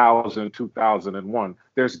 2000, 2001.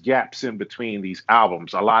 There's gaps in between these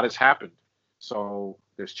albums. A lot has happened. So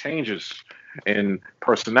there's changes in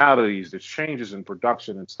personalities, there's changes in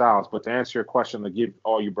production and styles. But to answer your question, to give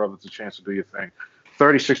all you brothers a chance to do your thing,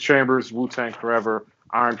 36 Chambers, Wu-Tang Forever,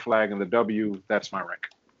 Iron Flag, and the W, that's my rank.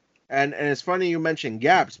 And it's funny you mentioned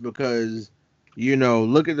gaps because, you know,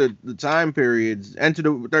 look at the time periods. Enter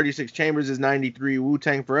the 36 Chambers is 93,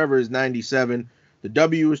 Wu-Tang Forever is 97, the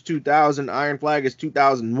W is 2000, Iron Flag is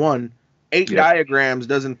 2001. 8 Diagrams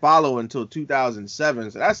doesn't follow until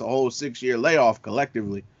 2007, so that's a whole 6-year layoff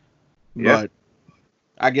collectively. Yeah. But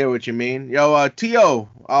I get what you mean. Yo, T.O.,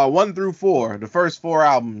 1 through 4, the first 4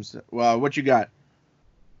 albums, what you got?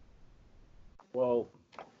 Well,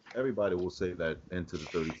 everybody will say that Enter the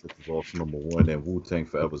 36 is also number 1 and Wu-Tang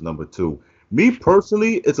Forever is number 2. Me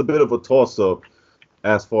personally, it's a bit of a toss-up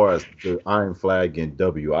as far as the Iron Flag and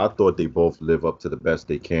W. I thought they both live up to the best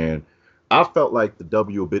they can. I felt like the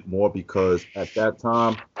W a bit more because at that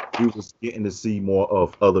time we was getting to see more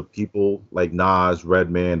of other people like Nas,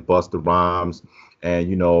 Redman, Busta Rhymes, and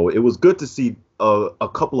you know it was good to see a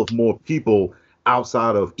couple of more people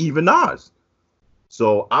outside of even Nas.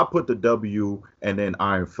 So I put the W and then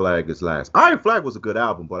Iron Flag is last. Iron Flag was a good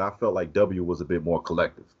album, but I felt like W was a bit more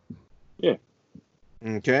collective. Yeah.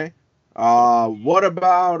 Okay. What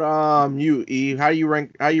about you, E? How you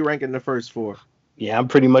ranking the first 4? Yeah, I'm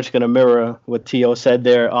pretty much gonna mirror what T.O. said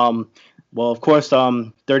there. Well, of course,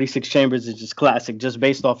 36 Chambers is just classic, just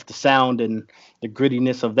based off the sound and the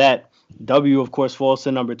grittiness of that. W, of course, falls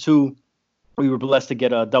to number 2. We were blessed to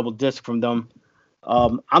get a double disc from them.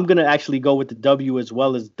 I'm gonna actually go with the W as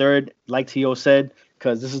well as third, like T.O. said,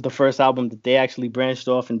 because this is the first album that they actually branched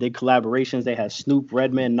off and did collaborations. They had Snoop,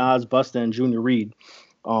 Redman, Nas, Busta, and Junior Reid.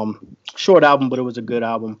 Short album, but it was a good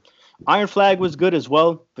album. Iron Flag was good as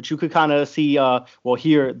well, but you could kind of see,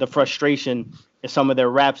 hear the frustration in some of their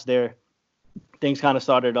raps there. Things kind of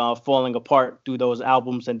started falling apart through those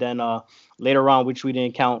albums. And then later on, which we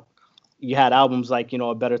didn't count, you had albums like, you know,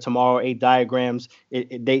 A Better Tomorrow, 8 Diagrams.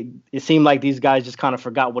 It seemed like these guys just kind of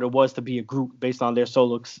forgot what it was to be a group based on their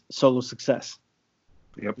solo success.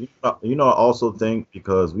 Yep. You know, I also think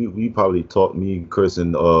because we probably talked, me, Chris,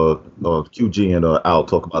 and QG and Al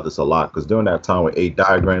talk about this a lot because during that time when 8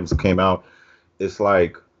 Diagrams came out, it's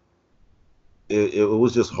like it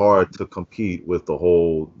was just hard to compete with the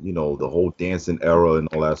whole dancing era and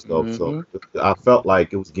all that stuff. Mm-hmm. So I felt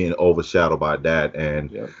like it was getting overshadowed by that, and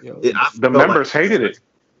the members hated it.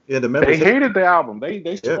 Yeah, the members hated the album.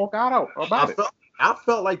 They spoke out about it. I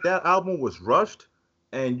felt like that album was rushed.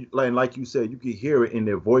 And like you said, you could hear it in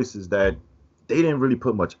their voices that they didn't really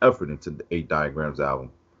put much effort into the 8 Diagrams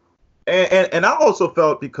album. And I also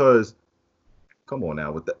felt because, come on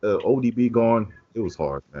now, with the ODB gone, it was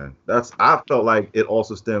hard, man. I felt like it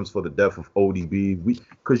also stems for the death of ODB.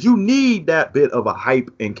 Because you need that bit of a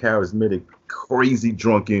hype and charismatic, crazy,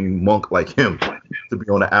 drunken monk like him to be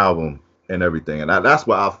on the album. and everything. And that's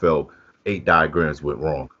why I felt 8 Diagrams went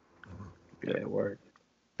wrong. Yeah, word.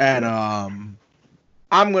 And I'm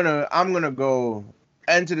gonna go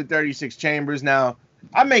Enter the 36 Chambers. Now,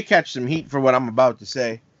 I may catch some heat for what I'm about to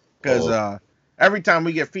say, because every time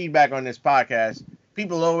we get feedback on this podcast,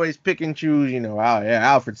 people always pick and choose. Oh yeah,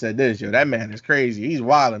 Alfred said this. That man is crazy. He's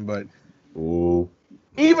wilding. But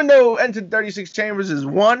even though Enter the 36 Chambers is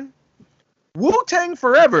one, Wu-Tang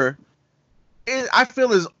Forever I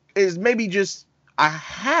feel is maybe just a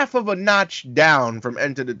half of a notch down from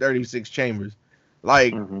Enter the 36 Chambers.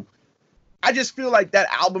 Like, I just feel like that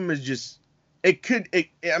album is just,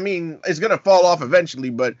 it's gonna fall off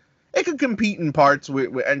eventually, but it could compete in parts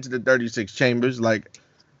with Enter the 36 Chambers. Like,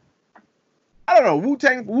 I don't know,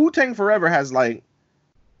 Wu-Tang Forever has, like,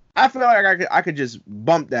 I feel like I could just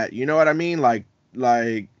bump that. You know what I mean? Y'all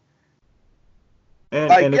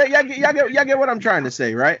get what I'm trying to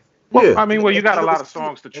say, right? Well, I mean, you got a lot of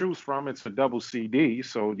songs to choose from. It's a double CD,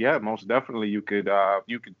 so yeah, most definitely you could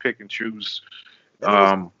pick and choose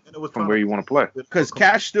from where you want to play. Because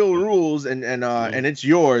Cash Still Rules and It's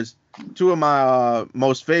Yours, two of my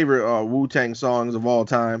most favorite Wu-Tang songs of all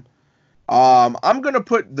time. I'm gonna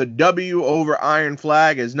put the W over Iron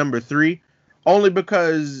Flag as number 3, only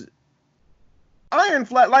because Iron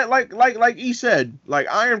Flag, like he said, like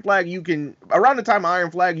Iron Flag, you can around the time of Iron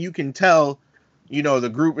Flag, you can tell, the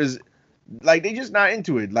group is like they just not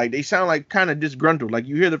into it. Like they sound like kind of disgruntled. Like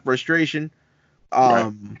you hear the frustration.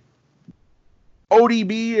 Right.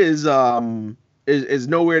 ODB is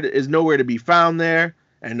nowhere to be found there,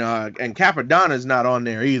 and Capadonna is not on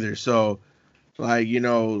there either. So, like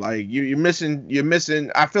you're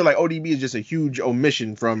missing. I feel like ODB is just a huge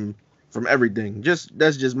omission from everything.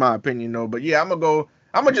 That's just my opinion, though. But yeah, I'm gonna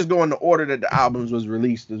just go in the order that the albums was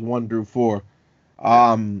released as 1 through 4.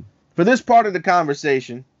 For this part of the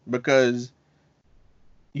conversation, because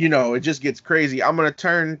it just gets crazy, I'm gonna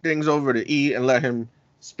turn things over to E and let him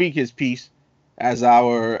speak his piece as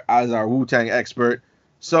our Wu-Tang expert.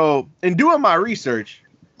 So in doing my research,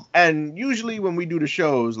 and usually when we do the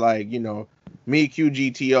shows, like me,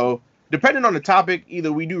 QGTO, depending on the topic,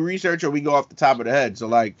 either we do research or we go off the top of the head. So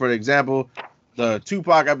like for example, the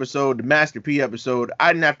Tupac episode, the Master P episode,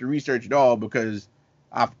 I didn't have to research at all because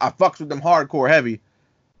I fucks with them hardcore heavy.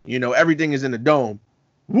 Everything is in the dome.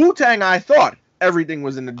 Wu-Tang, I thought everything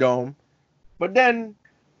was in the dome, but then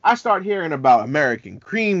I start hearing about American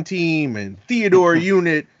Cream Team and Theodore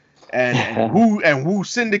Unit and Wu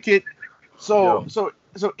Syndicate. So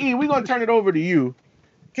E, we're gonna turn it over to you.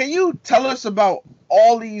 Can you tell us about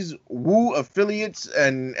all these Wu affiliates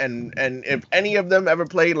and if any of them ever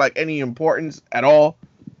played like any importance at all?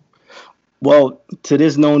 Well, to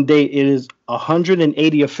this known date, it is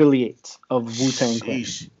 180 affiliates of Wu-Tang Clan.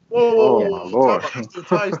 Whoa, my Lord.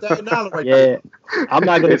 Staten Island right yeah, I'm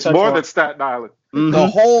not gonna. It's more than Staten Island. Mm-hmm. The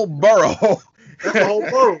whole borough. That's the whole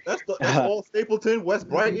borough. That's all Stapleton, West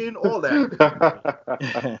Brighton, all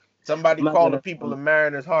that. Somebody call the people of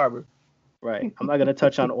Mariners Harbor. Right. I'm not gonna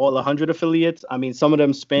touch on all 100 affiliates. I mean, some of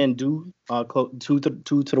them span to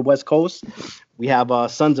the West Coast. We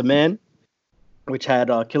have Sons of Man, which had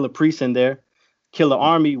Killer Priest in there. Killer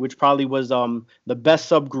Army, which probably was the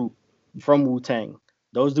best subgroup from Wu-Tang.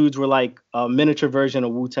 Those dudes were like a miniature version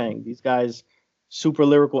of Wu-Tang. These guys, super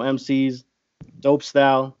lyrical MCs, dope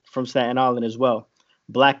style from Staten Island as well.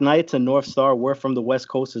 Black Knights and North Star were from the West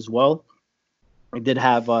Coast as well. We did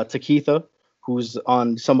have Takitha, who's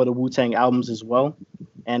on some of the Wu-Tang albums as well,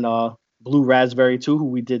 and Blue Raspberry too, who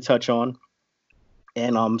we did touch on.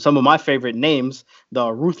 And some of my favorite names,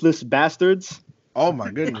 the Ruthless Bastards. Oh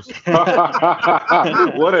my goodness!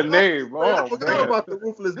 What a name! I forgot about the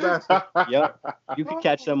Ruthless Bastards. Yep, you could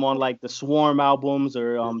catch them on like the Swarm albums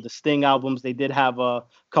or the Sting albums. They did have a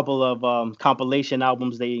couple of compilation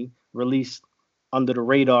albums they released under the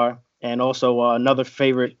radar, and also another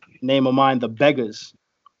favorite name of mine, the Beggars,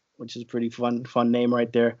 which is a pretty fun name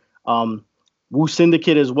right there. Wu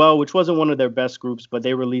Syndicate as well, which wasn't one of their best groups, but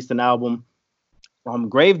they released an album.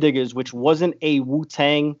 Gravediggers, which wasn't a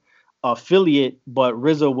Wu-Tang affiliate, but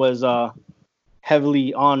RZA was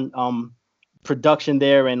heavily on production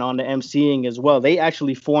there and on the MCing as well. They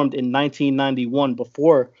actually formed in 1991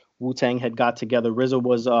 before Wu-Tang had got together. RZA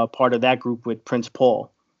was part of that group with Prince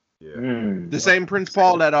Paul. Yeah. The same Prince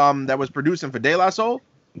Paul that was producing for De La Soul?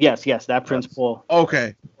 Yes, that Prince Paul.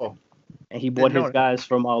 Okay. Oh. And he brought his guys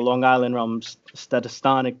from Long Island,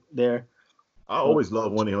 Statistonic there. I always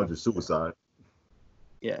love 1-800 Suicide.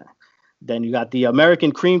 Yeah. Then you got the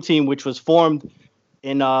American Cream Team, which was formed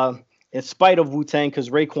in spite of Wu-Tang,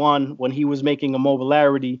 because Raekwon, when he was making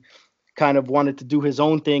Immobilarity, kind of wanted to do his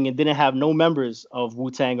own thing and didn't have no members of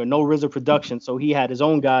Wu-Tang or no RZA production. So he had his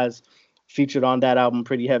own guys featured on that album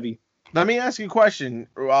pretty heavy. Let me ask you a question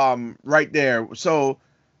right there. So,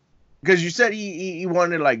 because you said he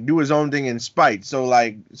wanted to like do his own thing in spite. So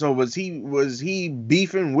was he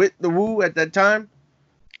beefing with the Wu at that time?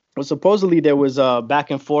 Well, supposedly there was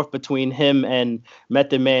back and forth between him and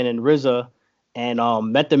Method Man and RZA,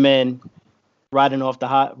 and Method Man riding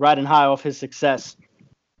high off his success,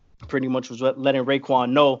 pretty much was letting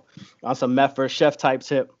Raekwon know on some Meth vs. Chef type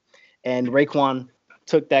tip, and Raekwon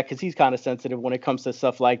took that because he's kind of sensitive when it comes to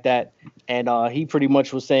stuff like that, and he pretty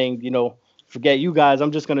much was saying, forget you guys,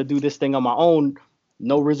 I'm just gonna do this thing on my own,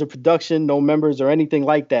 no RZA production, no members or anything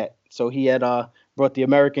like that. So he had brought the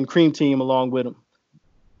American Cream Team along with him.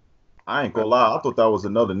 I ain't gonna lie, I thought that was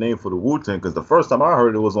another name for the Wu-Tang because the first time I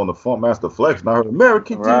heard it was on the Funkmaster Flex, and I heard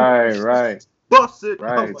American Team. Right. Bust it.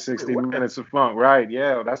 Right, like, 60 Minutes of Funk. Right,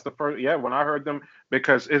 yeah, that's the first. Yeah, when I heard them,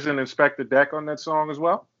 because isn't Inspector Deck on that song as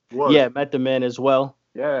well? What? Yeah, Method Man as well.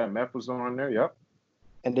 Yeah, Meth was on there. Yep.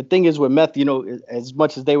 And the thing is with Meth, as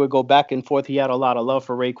much as they would go back and forth, he had a lot of love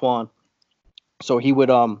for Raekwon, so he would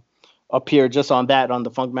appear just on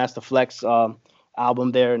the Funkmaster Flex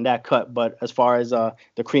album there in that cut. But as far as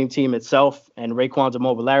the Cream Team itself and Raekwon's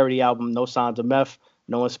Immobilarity album, no Signs of Meth,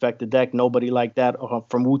 no Inspector Deck, nobody like that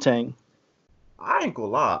from Wu-Tang. I ain't gonna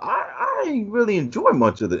lie, I ain't really enjoy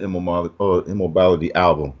much of the Immobility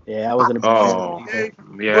album. Yeah, I wasn't a big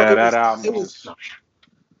fan. Yeah, that album. It was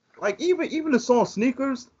like even the song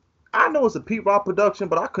Sneakers. I know it's a Pete Rock production,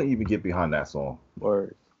 but I couldn't even get behind that song.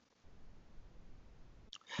 Word.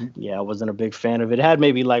 Yeah, I wasn't a big fan of it. It had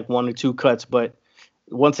maybe like one or two cuts, but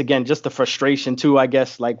once again, just the frustration too, I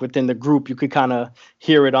guess, like within the group, you could kind of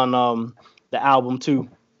hear it on the album too.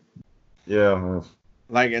 Yeah.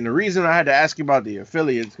 Like, and the reason I had to ask you about the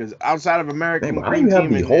affiliates, because outside of American Cream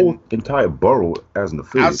Team, the whole entire borough as an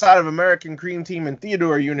affiliate. Outside of American Cream Team and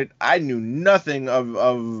Theodore Unit, I knew nothing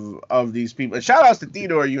of these people. And shout outs to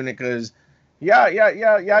Theodore Unit, because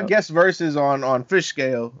y'all guest verses on Fish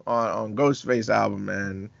Scale on Ghostface album,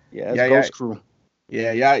 man. Yeah, Ghost Crew.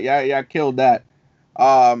 Yeah, y'all killed that.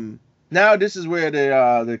 Now this is where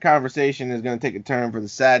the conversation is gonna take a turn for the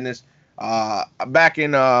sadness. Back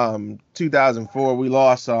in 2004, we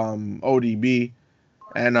lost ODB,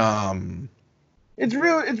 and it's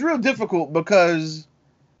real difficult because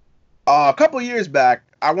a couple years back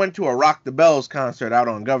I went to a Rock the Bells concert out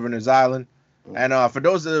on Governor's Island, and for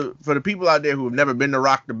the people out there who have never been to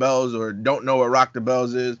Rock the Bells or don't know what Rock the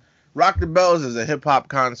Bells is a hip hop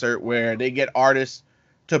concert where they get artists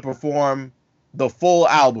to perform the full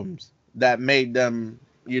albums that made them,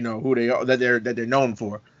 who they are, that they're known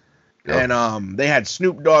for. Yep. And they had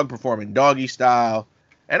Snoop Dogg performing Doggy Style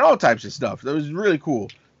and all types of stuff. It was really cool.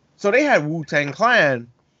 So they had Wu-Tang Clan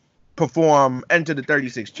perform Enter the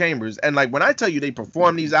 36 Chambers. And like when I tell you they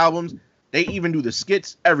perform these albums, they even do the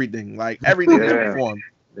skits, everything. Like everything they perform.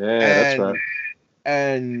 Yeah, that's right.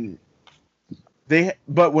 And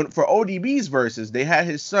for ODB's verses, they had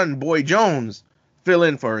his son Boy Jones fill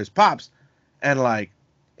in for his pops. And like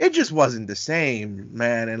it just wasn't the same,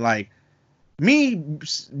 man. And like me,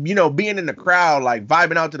 being in the crowd, like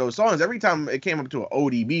vibing out to those songs, every time it came up to an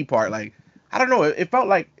ODB part, like I don't know, it felt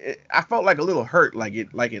like I felt like a little hurt, like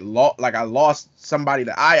I lost somebody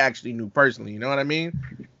that I actually knew personally. You know what I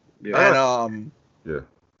mean? Yeah. And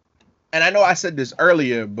and I know I said this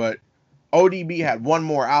earlier, but ODB had one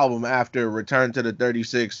more album after Return to the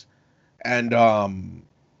 36, and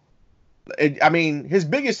his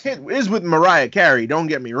biggest hit is with Mariah Carey. Don't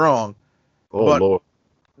get me wrong. Oh Lord.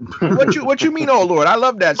 What you mean, oh Lord? I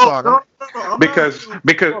love that song. No, because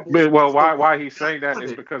why he's saying that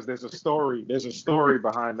is because there's a story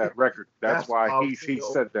behind that record. That's why he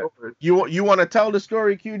said that. You want to tell the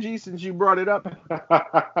story, QG, since you brought it up?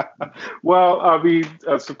 Well, I mean,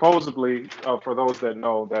 supposedly, for those that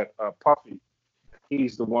know, that Puffy,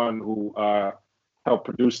 he's the one who helped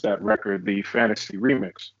produce that record, the Fantasy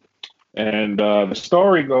Remix. And the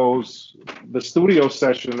story goes, the studio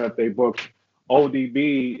session that they booked,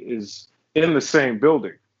 ODB is in the same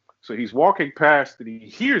building. So he's walking past and he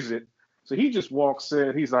hears it. So he just walks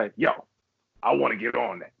in. He's like, yo, I want to get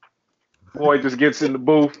on that. Boy just gets in the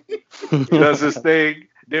booth, does his thing,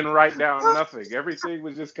 didn't write down nothing. Everything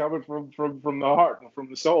was just coming from the heart and from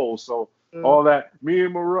the soul. So all that, me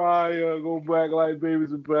and Mariah go back like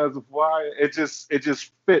babies and pass the fire. It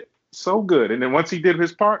just fit so good. And then once he did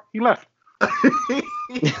his part, he left.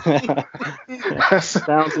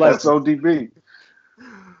 Sounds like that's ODB.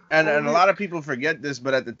 And a lot of people forget this,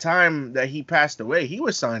 but at the time that he passed away, he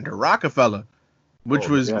was signed to Rockefeller, which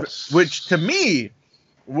to me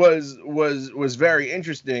was very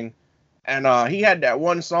interesting. And he had that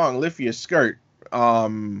one song, "Lift Your Skirt,"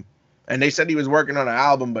 and and they said he was working on an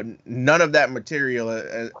album, but none of that material,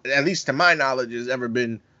 at least to my knowledge, has ever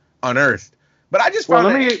been unearthed. But I just found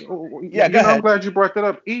I'm glad you brought that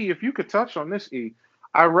up. E, if you could touch on this, E.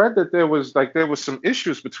 I read that there was some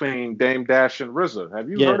issues between Dame Dash and RZA. Have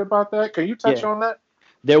you heard about that? Can you touch on that?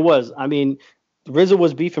 There was. I mean, RZA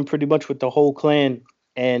was beefing pretty much with the whole clan,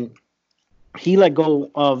 and he let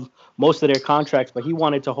go of most of their contracts, but he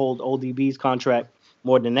wanted to hold ODB's contract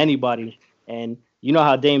more than anybody. And you know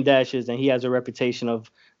how Dame Dash is, and he has a reputation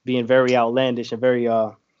of being very outlandish and very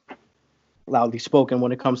loudly spoken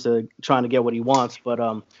when it comes to trying to get what he wants. But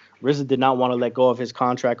RZA did not want to let go of his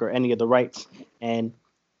contract or any of the rights. And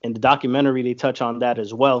in the documentary, they touch on that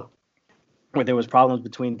as well, where there was problems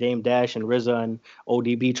between Dame Dash and RZA and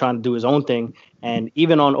ODB trying to do his own thing. And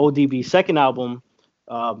even on ODB's second album,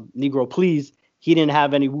 Negro Please, he didn't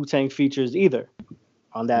have any Wu-Tang features either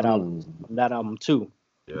on that album too.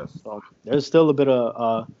 Yes. So there's still a bit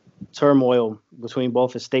of turmoil between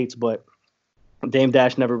both estates, but Dame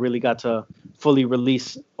Dash never really got to fully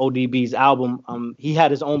release ODB's album. He had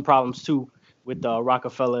his own problems too with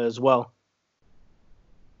Rockefeller as well.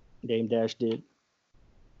 Dame Dash did.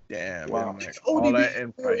 Damn. Wow.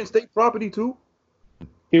 ODB state property too?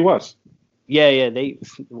 He was. Yeah. They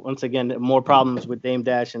once again more problems with Dame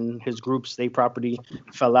Dash and his group. State property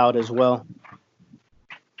fell out as well.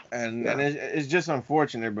 And it's just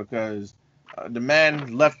unfortunate because the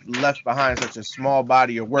man left behind such a small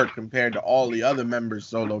body of work compared to all the other members'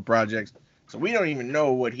 solo projects. So we don't even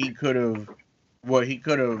know what he could have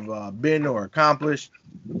been or accomplished.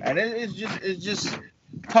 And it's just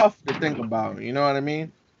tough to think about. You know what I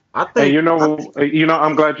mean? I think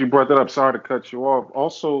I'm glad you brought that up. Sorry to cut you off.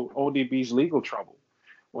 Also, ODB's legal trouble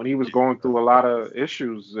when he was going through a lot of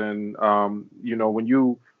issues, and when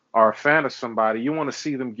you are a fan of somebody, you want to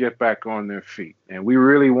see them get back on their feet. And we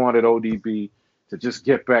really wanted ODB to just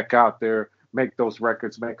get back out there, make those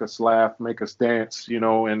records, make us laugh, make us dance.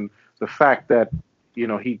 And the fact that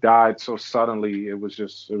he died so suddenly, it was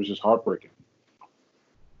just heartbreaking.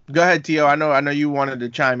 Go ahead, Tio. I know you wanted to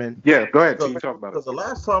chime in. Yeah, go ahead. Talk about it. Because the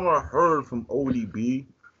last time I heard from ODB,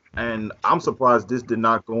 and I'm surprised this did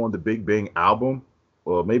not go on the Big Bang album,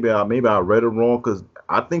 or maybe I read it wrong, because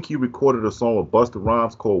I think he recorded a song with Busta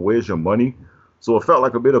Rhymes called "Where's Your Money," so it felt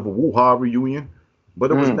like a bit of a woo-ha reunion,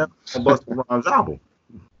 but it was never on Busta Rhymes' album.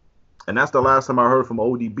 And that's the last time I heard from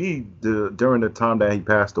ODB during the time that he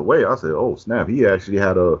passed away. I said, "Oh snap, he actually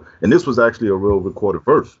had and this was actually a real recorded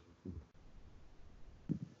verse."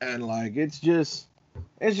 And like it's just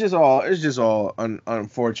all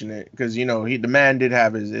unfortunate because the man did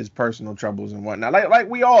have his personal troubles and whatnot, like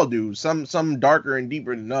we all do, some darker and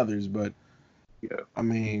deeper than others, but yeah, I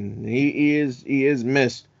mean he is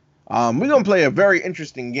missed. We're gonna play a very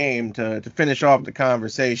interesting game to finish off the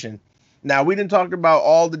conversation. Now we didn't talk about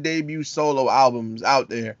all the debut solo albums out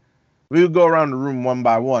there. We'll go around the room one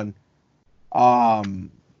by one.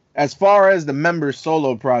 As far as the members'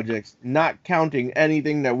 solo projects, not counting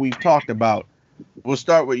anything that we've talked about, we'll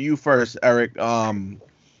start with you first, Eric.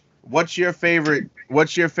 What's your favorite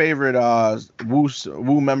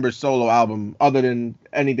Wu member solo album other than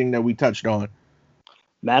anything that we touched on?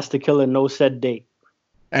 Master Killer, No Set Date.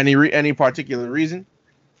 Any particular reason?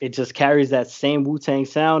 It just carries that same Wu-Tang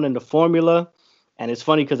sound and the formula. And it's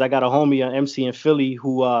funny because I got a homie, an MC in Philly,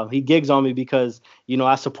 who he gigs on me because,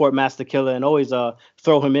 I support Master Killer and always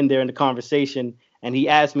throw him in there in the conversation. And he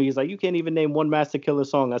asked me, he's like, "You can't even name one Master Killer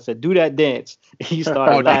song." I said, "Do that dance." He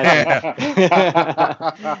started laughing.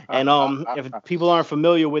 And if people aren't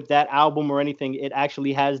familiar with that album or anything, it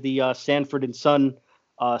actually has the Sanford and Son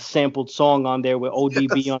sampled song on there with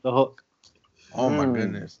ODB on the hook. Oh, my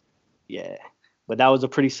goodness. Yeah. But that was a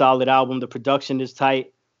pretty solid album. The production is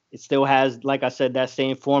tight. It still has, like I said, that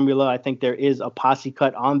same formula. I think there is a posse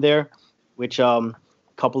cut on there, which a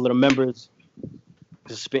couple of the members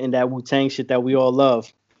just spitting that Wu-Tang shit that we all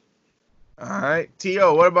love. All right,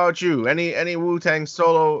 T.O., what about you? Any Wu-Tang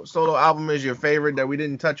solo album is your favorite that we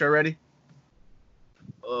didn't touch already?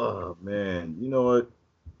 Oh man, you know what?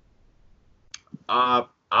 I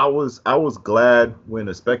was glad when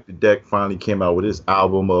Inspector Deck finally came out with his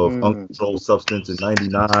album of Uncontrolled Substance in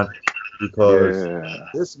 '99. Because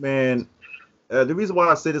this man, the reason why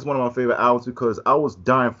I say this is one of my favorite albums because I was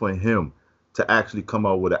dying for him to actually come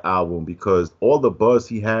out with an album because all the buzz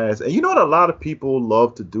he has, and you know what a lot of people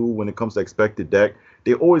love to do when it comes to Expected Deck?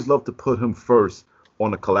 They always love to put him first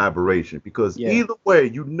on a collaboration because either way,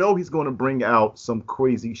 he's going to bring out some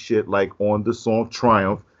crazy shit like on the song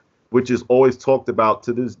Triumph, which is always talked about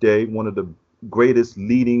to this day, one of the greatest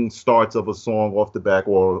leading starts of a song off the back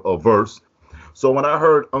or a verse. So when I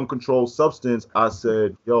heard Uncontrolled Substance, I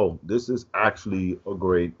said, yo, this is actually a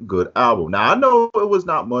good album. Now, I know it was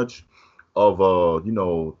not much of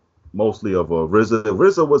mostly of RZA.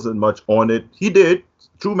 RZA wasn't much on it. He did.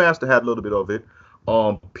 True Master had a little bit of it.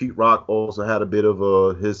 Pete Rock also had a bit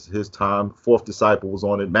of his time. Fourth Disciple was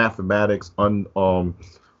on it. Mathematics,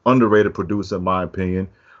 underrated producer in my opinion.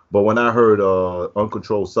 But when I heard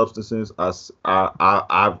Uncontrolled Substances,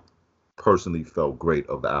 I personally felt great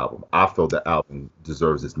of the album. I felt the album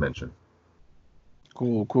deserves its mention.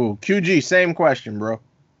 Cool. QG, same question, bro.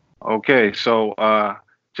 Okay, so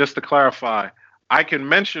just to clarify, I can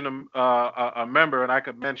mention a member, and I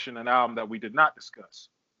could mention an album that we did not discuss.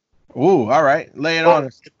 Ooh, all right. Lay it on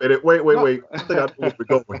us. Wait. I think I know where we're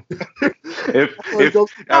going. If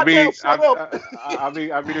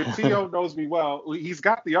T.O. knows me well, he's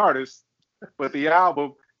got the artist, but the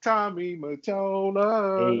album, Tommy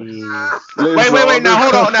Mottola. Wait. Now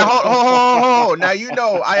hold on. Now you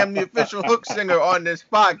know I am the official hook singer on this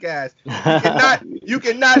podcast. You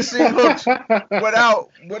cannot sing hooks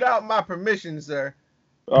without my permission, sir.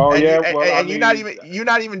 Oh and yeah, you're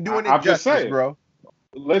not even doing it justice, bro.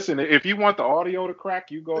 Listen, if you want the audio to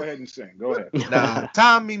crack, you go ahead and sing. Go ahead. Nah,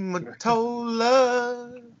 Tommy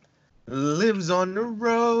Mottola lives on the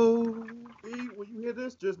road. When you hear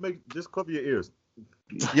this, just cover your ears.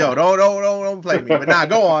 Yo, don't play me. But now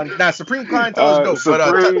go on. Now Supreme Clientele is dope.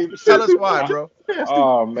 But tell us why, bro.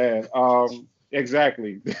 Oh man,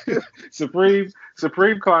 exactly. Supreme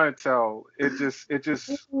Clientele. It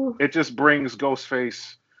just brings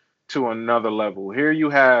Ghostface to another level. Here you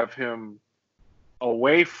have him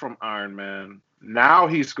away from Iron Man. Now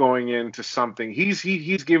he's going into something. He's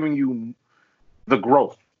giving you the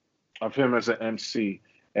growth of him as an MC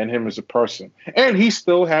and him as a person. And he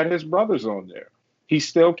still had his brothers on there. He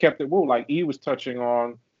still kept it Wu, like E was touching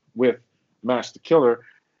on with Master Killer.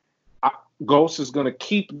 Ghost is going to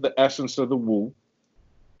keep the essence of the Wu,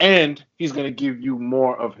 and he's going to give you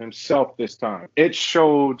more of himself this time. It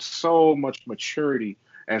showed so much maturity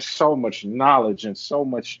and so much knowledge and so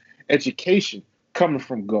much education coming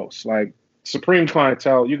from Ghost. Like Supreme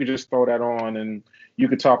Clientele, you could just throw that on and you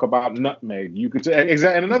could talk about Nutmeg. You could and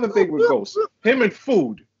another thing with Ghost, him and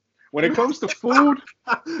food. When it comes to food,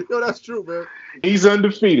 yo, that's true, man. He's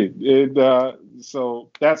undefeated. And so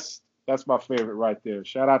that's my favorite right there.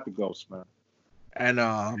 Shout out to Ghost, man. And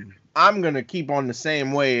I'm gonna keep on the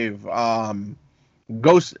same wave.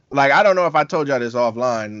 Ghost, like I don't know if I told y'all this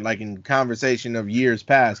offline, like in conversation of years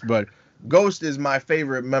past, but Ghost is my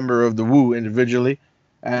favorite member of the Wu individually.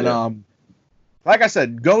 And like I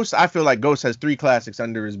said, Ghost, I feel like Ghost has 3 classics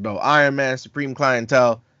under his belt: Iron Man, Supreme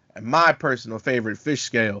Clientele, and my personal favorite, Fish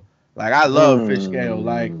Scale. Like I love Fish Scale.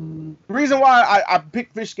 Like the reason why I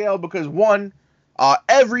picked Fish Scale because one,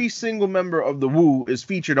 every single member of the Wu is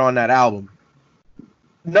featured on that album.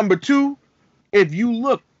 Number 2, if you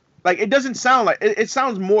look, like it doesn't sound like it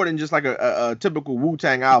sounds more than just like a typical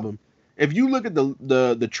Wu-Tang album. If you look at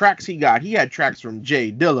the tracks he had tracks from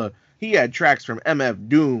Jay Dilla, he had tracks from MF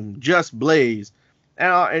Doom, Just Blaze,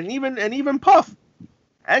 and even Puff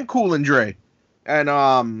and Cool and Dre. And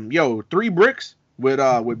 3 Bricks with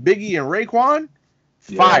Biggie and Raekwon,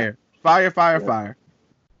 fire.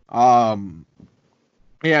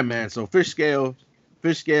 Yeah, man. So Fish Scale,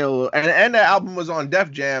 and the album was on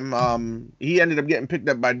Def Jam. He ended up getting picked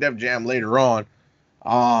up by Def Jam later on.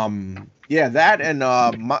 That and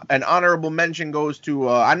an honorable mention goes to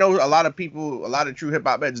I know a lot of true hip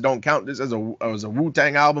hop heads don't count this as a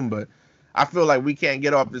Wu-Tang album, but I feel like we can't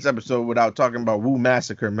get off this episode without talking about Wu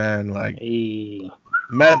Massacre, man. Like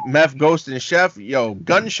Meth, Ghost, and Chef. Yo,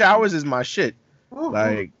 Gun Showers is my shit.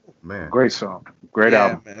 Like, man, great song, great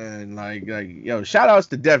album, man. Like, yo, shout outs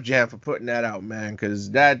to Def Jam for putting that out, man,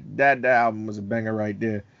 because that album was a banger right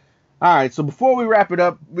there. All right, so before we wrap it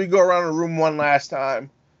up, we go around the room one last time.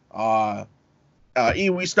 E,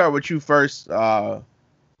 we start with you first.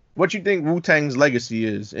 What you think Wu-Tang's legacy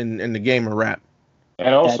is in the game of rap?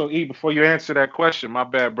 And also, E, before you answer that question, my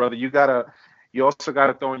bad, brother, you also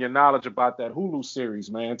gotta throw in your knowledge about that Hulu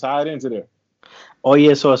series, man. Tie it into there. Oh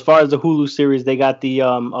yeah, so as far as the Hulu series, they got the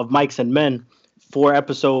of Mics and Men, 4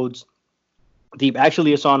 episodes deep.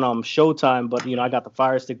 Actually, it's on Showtime, but I got the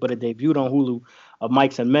Fire Stick, but it debuted on Hulu, of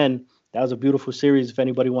Mics and Men. That was a beautiful series. If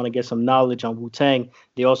anybody want to get some knowledge on Wu-Tang,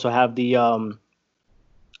 they also have the other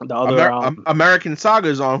American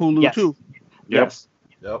Sagas on Hulu too. Yes.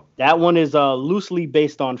 Yep. That one is loosely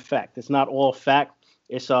based on fact. It's not all fact.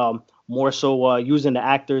 It's more so using the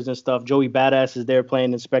actors and stuff. Joey Badass is there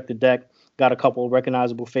playing Inspector Deck. Got a couple of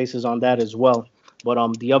recognizable faces on that as well.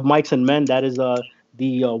 But the Of Mics and Men, that is the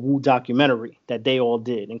Wu documentary that they all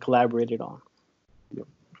did and collaborated on.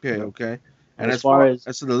 Okay. And as far as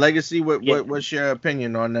the legacy, what's your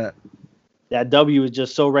opinion on that? That W is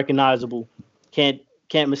just so recognizable. Can't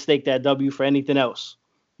mistake that W for anything else.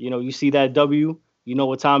 You know, you see that W, you know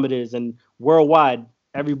what time it is. And worldwide,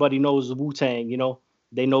 everybody knows Wu-Tang, you know.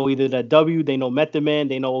 They know either that W, they know Method Man,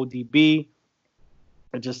 they know ODB.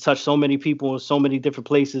 It just touched so many people in so many different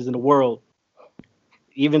places in the world.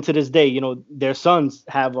 Even to this day, you know, their sons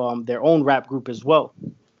have their own rap group as well.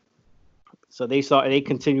 So they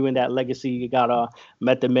continue in that legacy. You got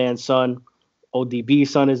Method Man's son, ODB's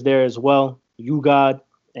son is there as well. U-God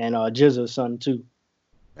and GZA's son too.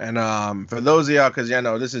 And for those of y'all, because you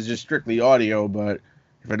know this is just strictly audio, but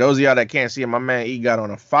for those of y'all that can't see it, my man E got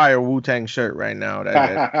on a fire Wu-Tang shirt right now.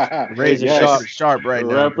 That Razor Sharp right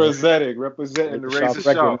now. Representing the Razor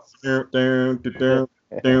Sharp.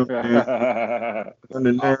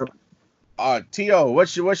 T.O.,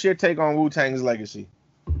 what's your take on Wu-Tang's legacy?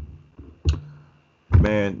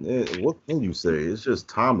 Man, what can you say? It's just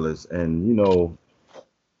timeless. And, you know,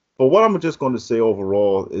 but what I'm just going to say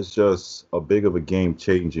overall is just a big of a game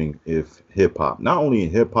changing if hip-hop, not only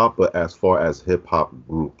in hip-hop, but as far as hip-hop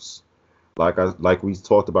groups. Like we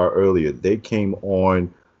talked about earlier, they came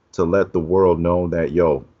on to let the world know that,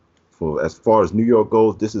 yo, for as far as New York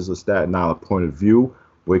goes, this is a Staten Island point of view.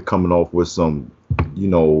 We're coming off with some, you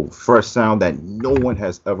know, fresh sound that no one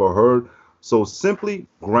has ever heard. So simply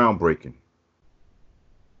groundbreaking.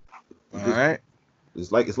 All right.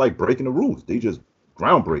 It's like breaking the rules. They just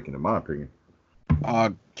groundbreaking, in my opinion.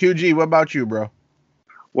 QG, what about you, bro?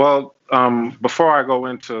 Well, before I go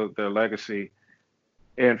into their legacy,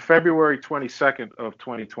 in February 22nd of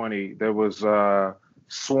 2020, there was a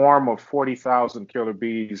swarm of 40,000 killer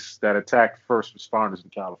bees that attacked first responders in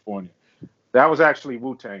California. That was actually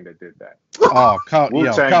Wu-Tang that did that. Oh, come on.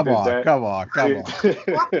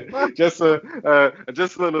 Just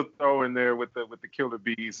a little throw in there with the killer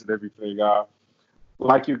bees and everything.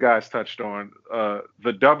 Like you guys touched on,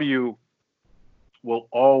 the W will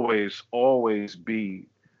always be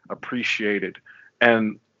appreciated,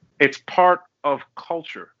 and it's part of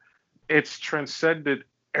culture. It's transcended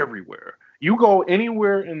everywhere. You go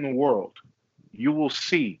anywhere in the world, you will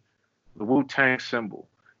see the Wu-Tang symbol.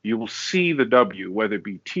 You will see the W, whether it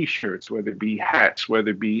be T-shirts, whether it be hats, whether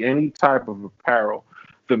it be any type of apparel,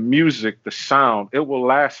 the music, the sound. It will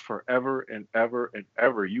last forever and ever and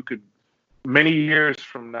ever. Many years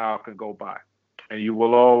from now can go by, and you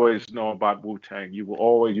will always know about Wu-Tang. You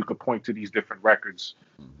could point to these different records.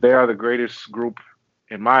 They are the greatest group,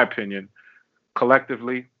 in my opinion,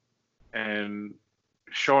 collectively, and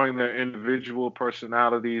showing their individual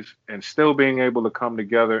personalities and still being able to come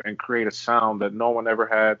together and create a sound that no one ever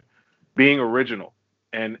had, being original.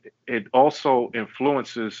 And it also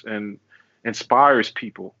influences and inspires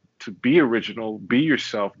people to be original, be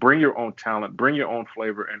yourself, bring your own talent, bring your own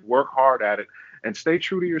flavor, and work hard at it, and stay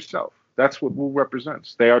true to yourself. That's what Wu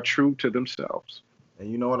represents. They are true to themselves.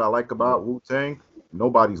 And you know what I like about Wu-Tang?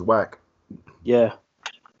 Nobody's whack. Yeah.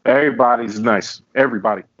 Everybody's nice.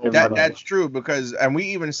 Everybody. That's true, because, and we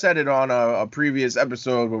even said it on a previous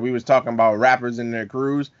episode where we was talking about rappers and their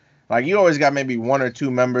crews. Like, you always got maybe one or two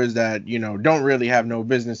members that, you know, don't really have no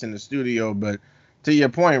business in the studio, but to your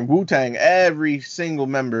point, Wu-Tang, every single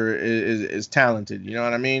member is talented. You know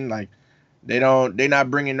what I mean? Like, they're not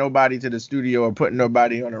bringing nobody to the studio or putting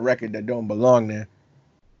nobody on a record that don't belong there.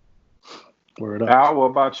 Word up. Al, what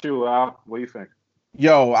about you, Al? What do you think?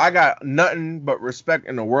 Yo, I got nothing but respect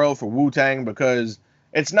in the world for Wu-Tang, because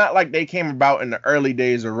it's not like they came about in the early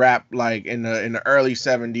days of rap, like in the early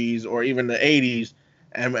 70s or even the 80s,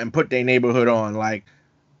 and put their neighborhood on. Like,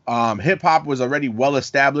 hip hop was already well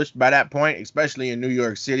established by that point, especially in New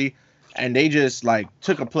York City, and they just like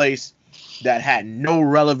took a place that had no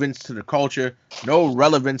relevance to the culture, no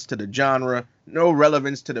relevance to the genre, no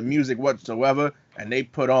relevance to the music whatsoever, and they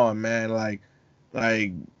put on, man, like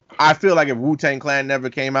I feel like if Wu-Tang Clan never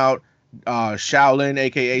came out, Shaolin,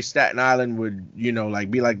 aka Staten Island, would, you know,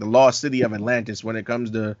 like be like the lost city of Atlantis when it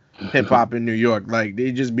comes to hip hop in New York. Like,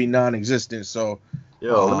 they'd just be non-existent. So,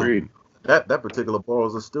 agreed. That particular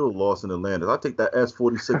bars are still lost in Atlantis. I take that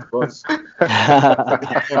S46 bus,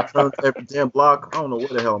 turn every damn block. I don't know where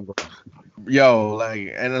the hell I'm going. Yo,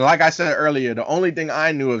 like I said earlier, the only thing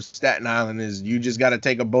I knew of Staten Island is you just got to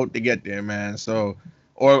take a boat to get there, man. So.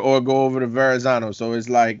 Or go over to Verrazano. So it's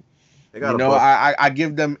like, you know, I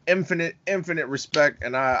give them infinite respect,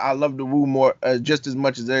 and I love the Wu more just as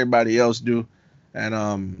much as everybody else do.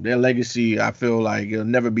 And their legacy, I feel like it'll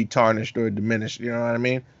never be tarnished or diminished. You know what I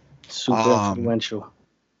mean? Super influential.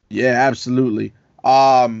 Yeah, absolutely.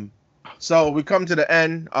 So we come to the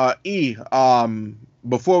end.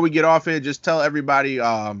 Before we get off here, just tell everybody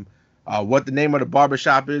what the name of the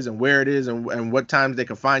barbershop is and where it is and what times they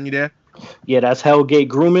can find you there? Yeah, that's Hellgate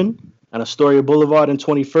Grooming on Astoria Boulevard and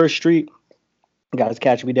 21st Street. You guys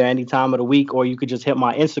catch me there any time of the week, or you could just hit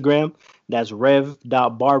my Instagram. That's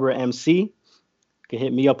rev.barbermc. You can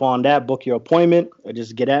hit me up on that, book your appointment, or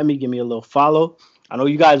just get at me, give me a little follow. I know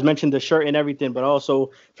you guys mentioned the shirt and everything, but I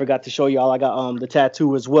also forgot to show y'all I got the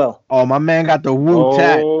tattoo as well. Oh, my man got the Woo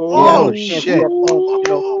tat. Oh, shit.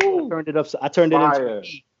 I turned it into an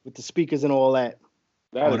E with the speakers and all that.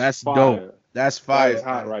 That's fire. dope. That's fire. That's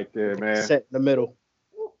hot right there, man. Set in the middle.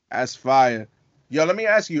 That's fire. Yo, let me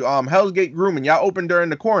ask you, Hell's Gate Grooming, y'all open during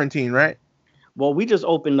the quarantine, right? Well, we just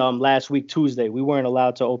opened last week Tuesday. We weren't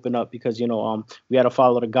allowed to open up because we had to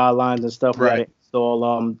follow the guidelines and stuff. Right. We had to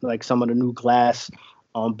install like some of the new glass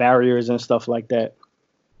barriers and stuff like that.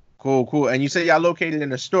 Cool. And you say y'all located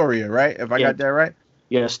in Astoria, right? If I got that right?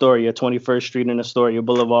 Yeah, Astoria, 21st Street and Astoria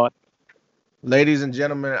Boulevard. Ladies and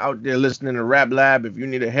gentlemen out there listening to Rap Lab, if you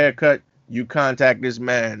need a haircut, you contact this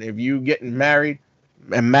man. If you getting married,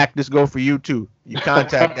 and Mac, this go for you too. You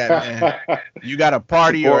contact that man. You got a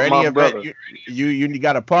party or any event. You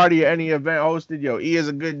got a party or any event hosted. Yo, he is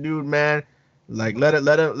a good dude, man. Like let him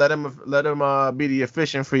be the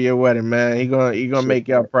officiant for your wedding, man. He gonna make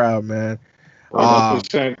y'all proud, man.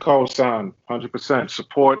 100% co-sign, 100%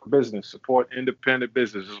 support business, support independent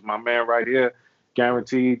business. This is my man right here,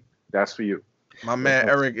 guaranteed. That's for you. My man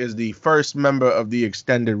Eric is the first member of the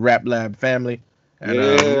extended Rap Lab family.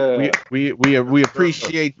 And we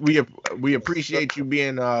appreciate you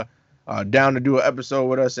being down to do an episode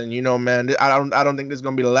with us. And man, I don't think this is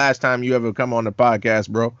gonna be the last time you ever come on the podcast,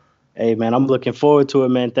 bro. Hey man, I'm looking forward to it,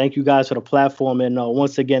 man. Thank you guys for the platform. And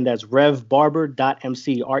once again, that's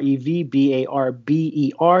revbarber.mc,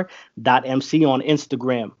 REVBARBER.MC on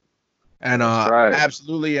Instagram. And right.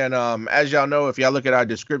 Absolutely. And as y'all know, if y'all look at our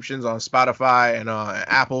descriptions on Spotify and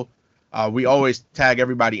Apple, we always tag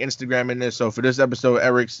everybody Instagram in there. So for this episode,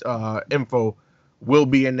 Eric's info will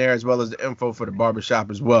be in there, as well as the info for the barbershop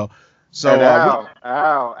as well. So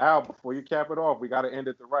Al, before you cap it off, we got to end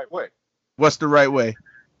it the right way. What's the right way?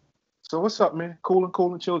 So what's up, man? Cool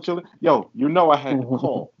and chilling. Yo, I had to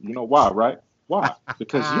call. You know why, right? Why?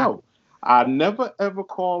 Because I never ever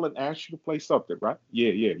call and ask you to play something, right?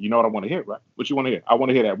 Yeah. You know what I want to hear, right? What you want to hear? I want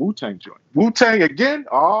to hear that Wu-Tang joint. Wu-Tang again?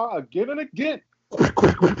 Again and again.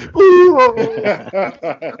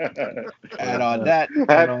 And on that,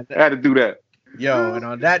 had to do that. Yo, and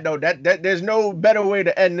on that note, that there's no better way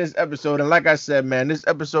to end this episode. And like I said, man, this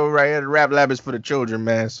episode right here, the Rap Lab, is for the children,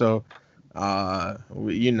 man. So,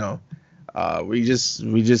 we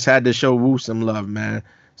just had to show Wu some love, man.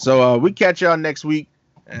 So we catch y'all next week.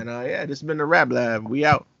 And this has been the Rap Lab. We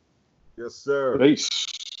out. Yes, sir. Peace.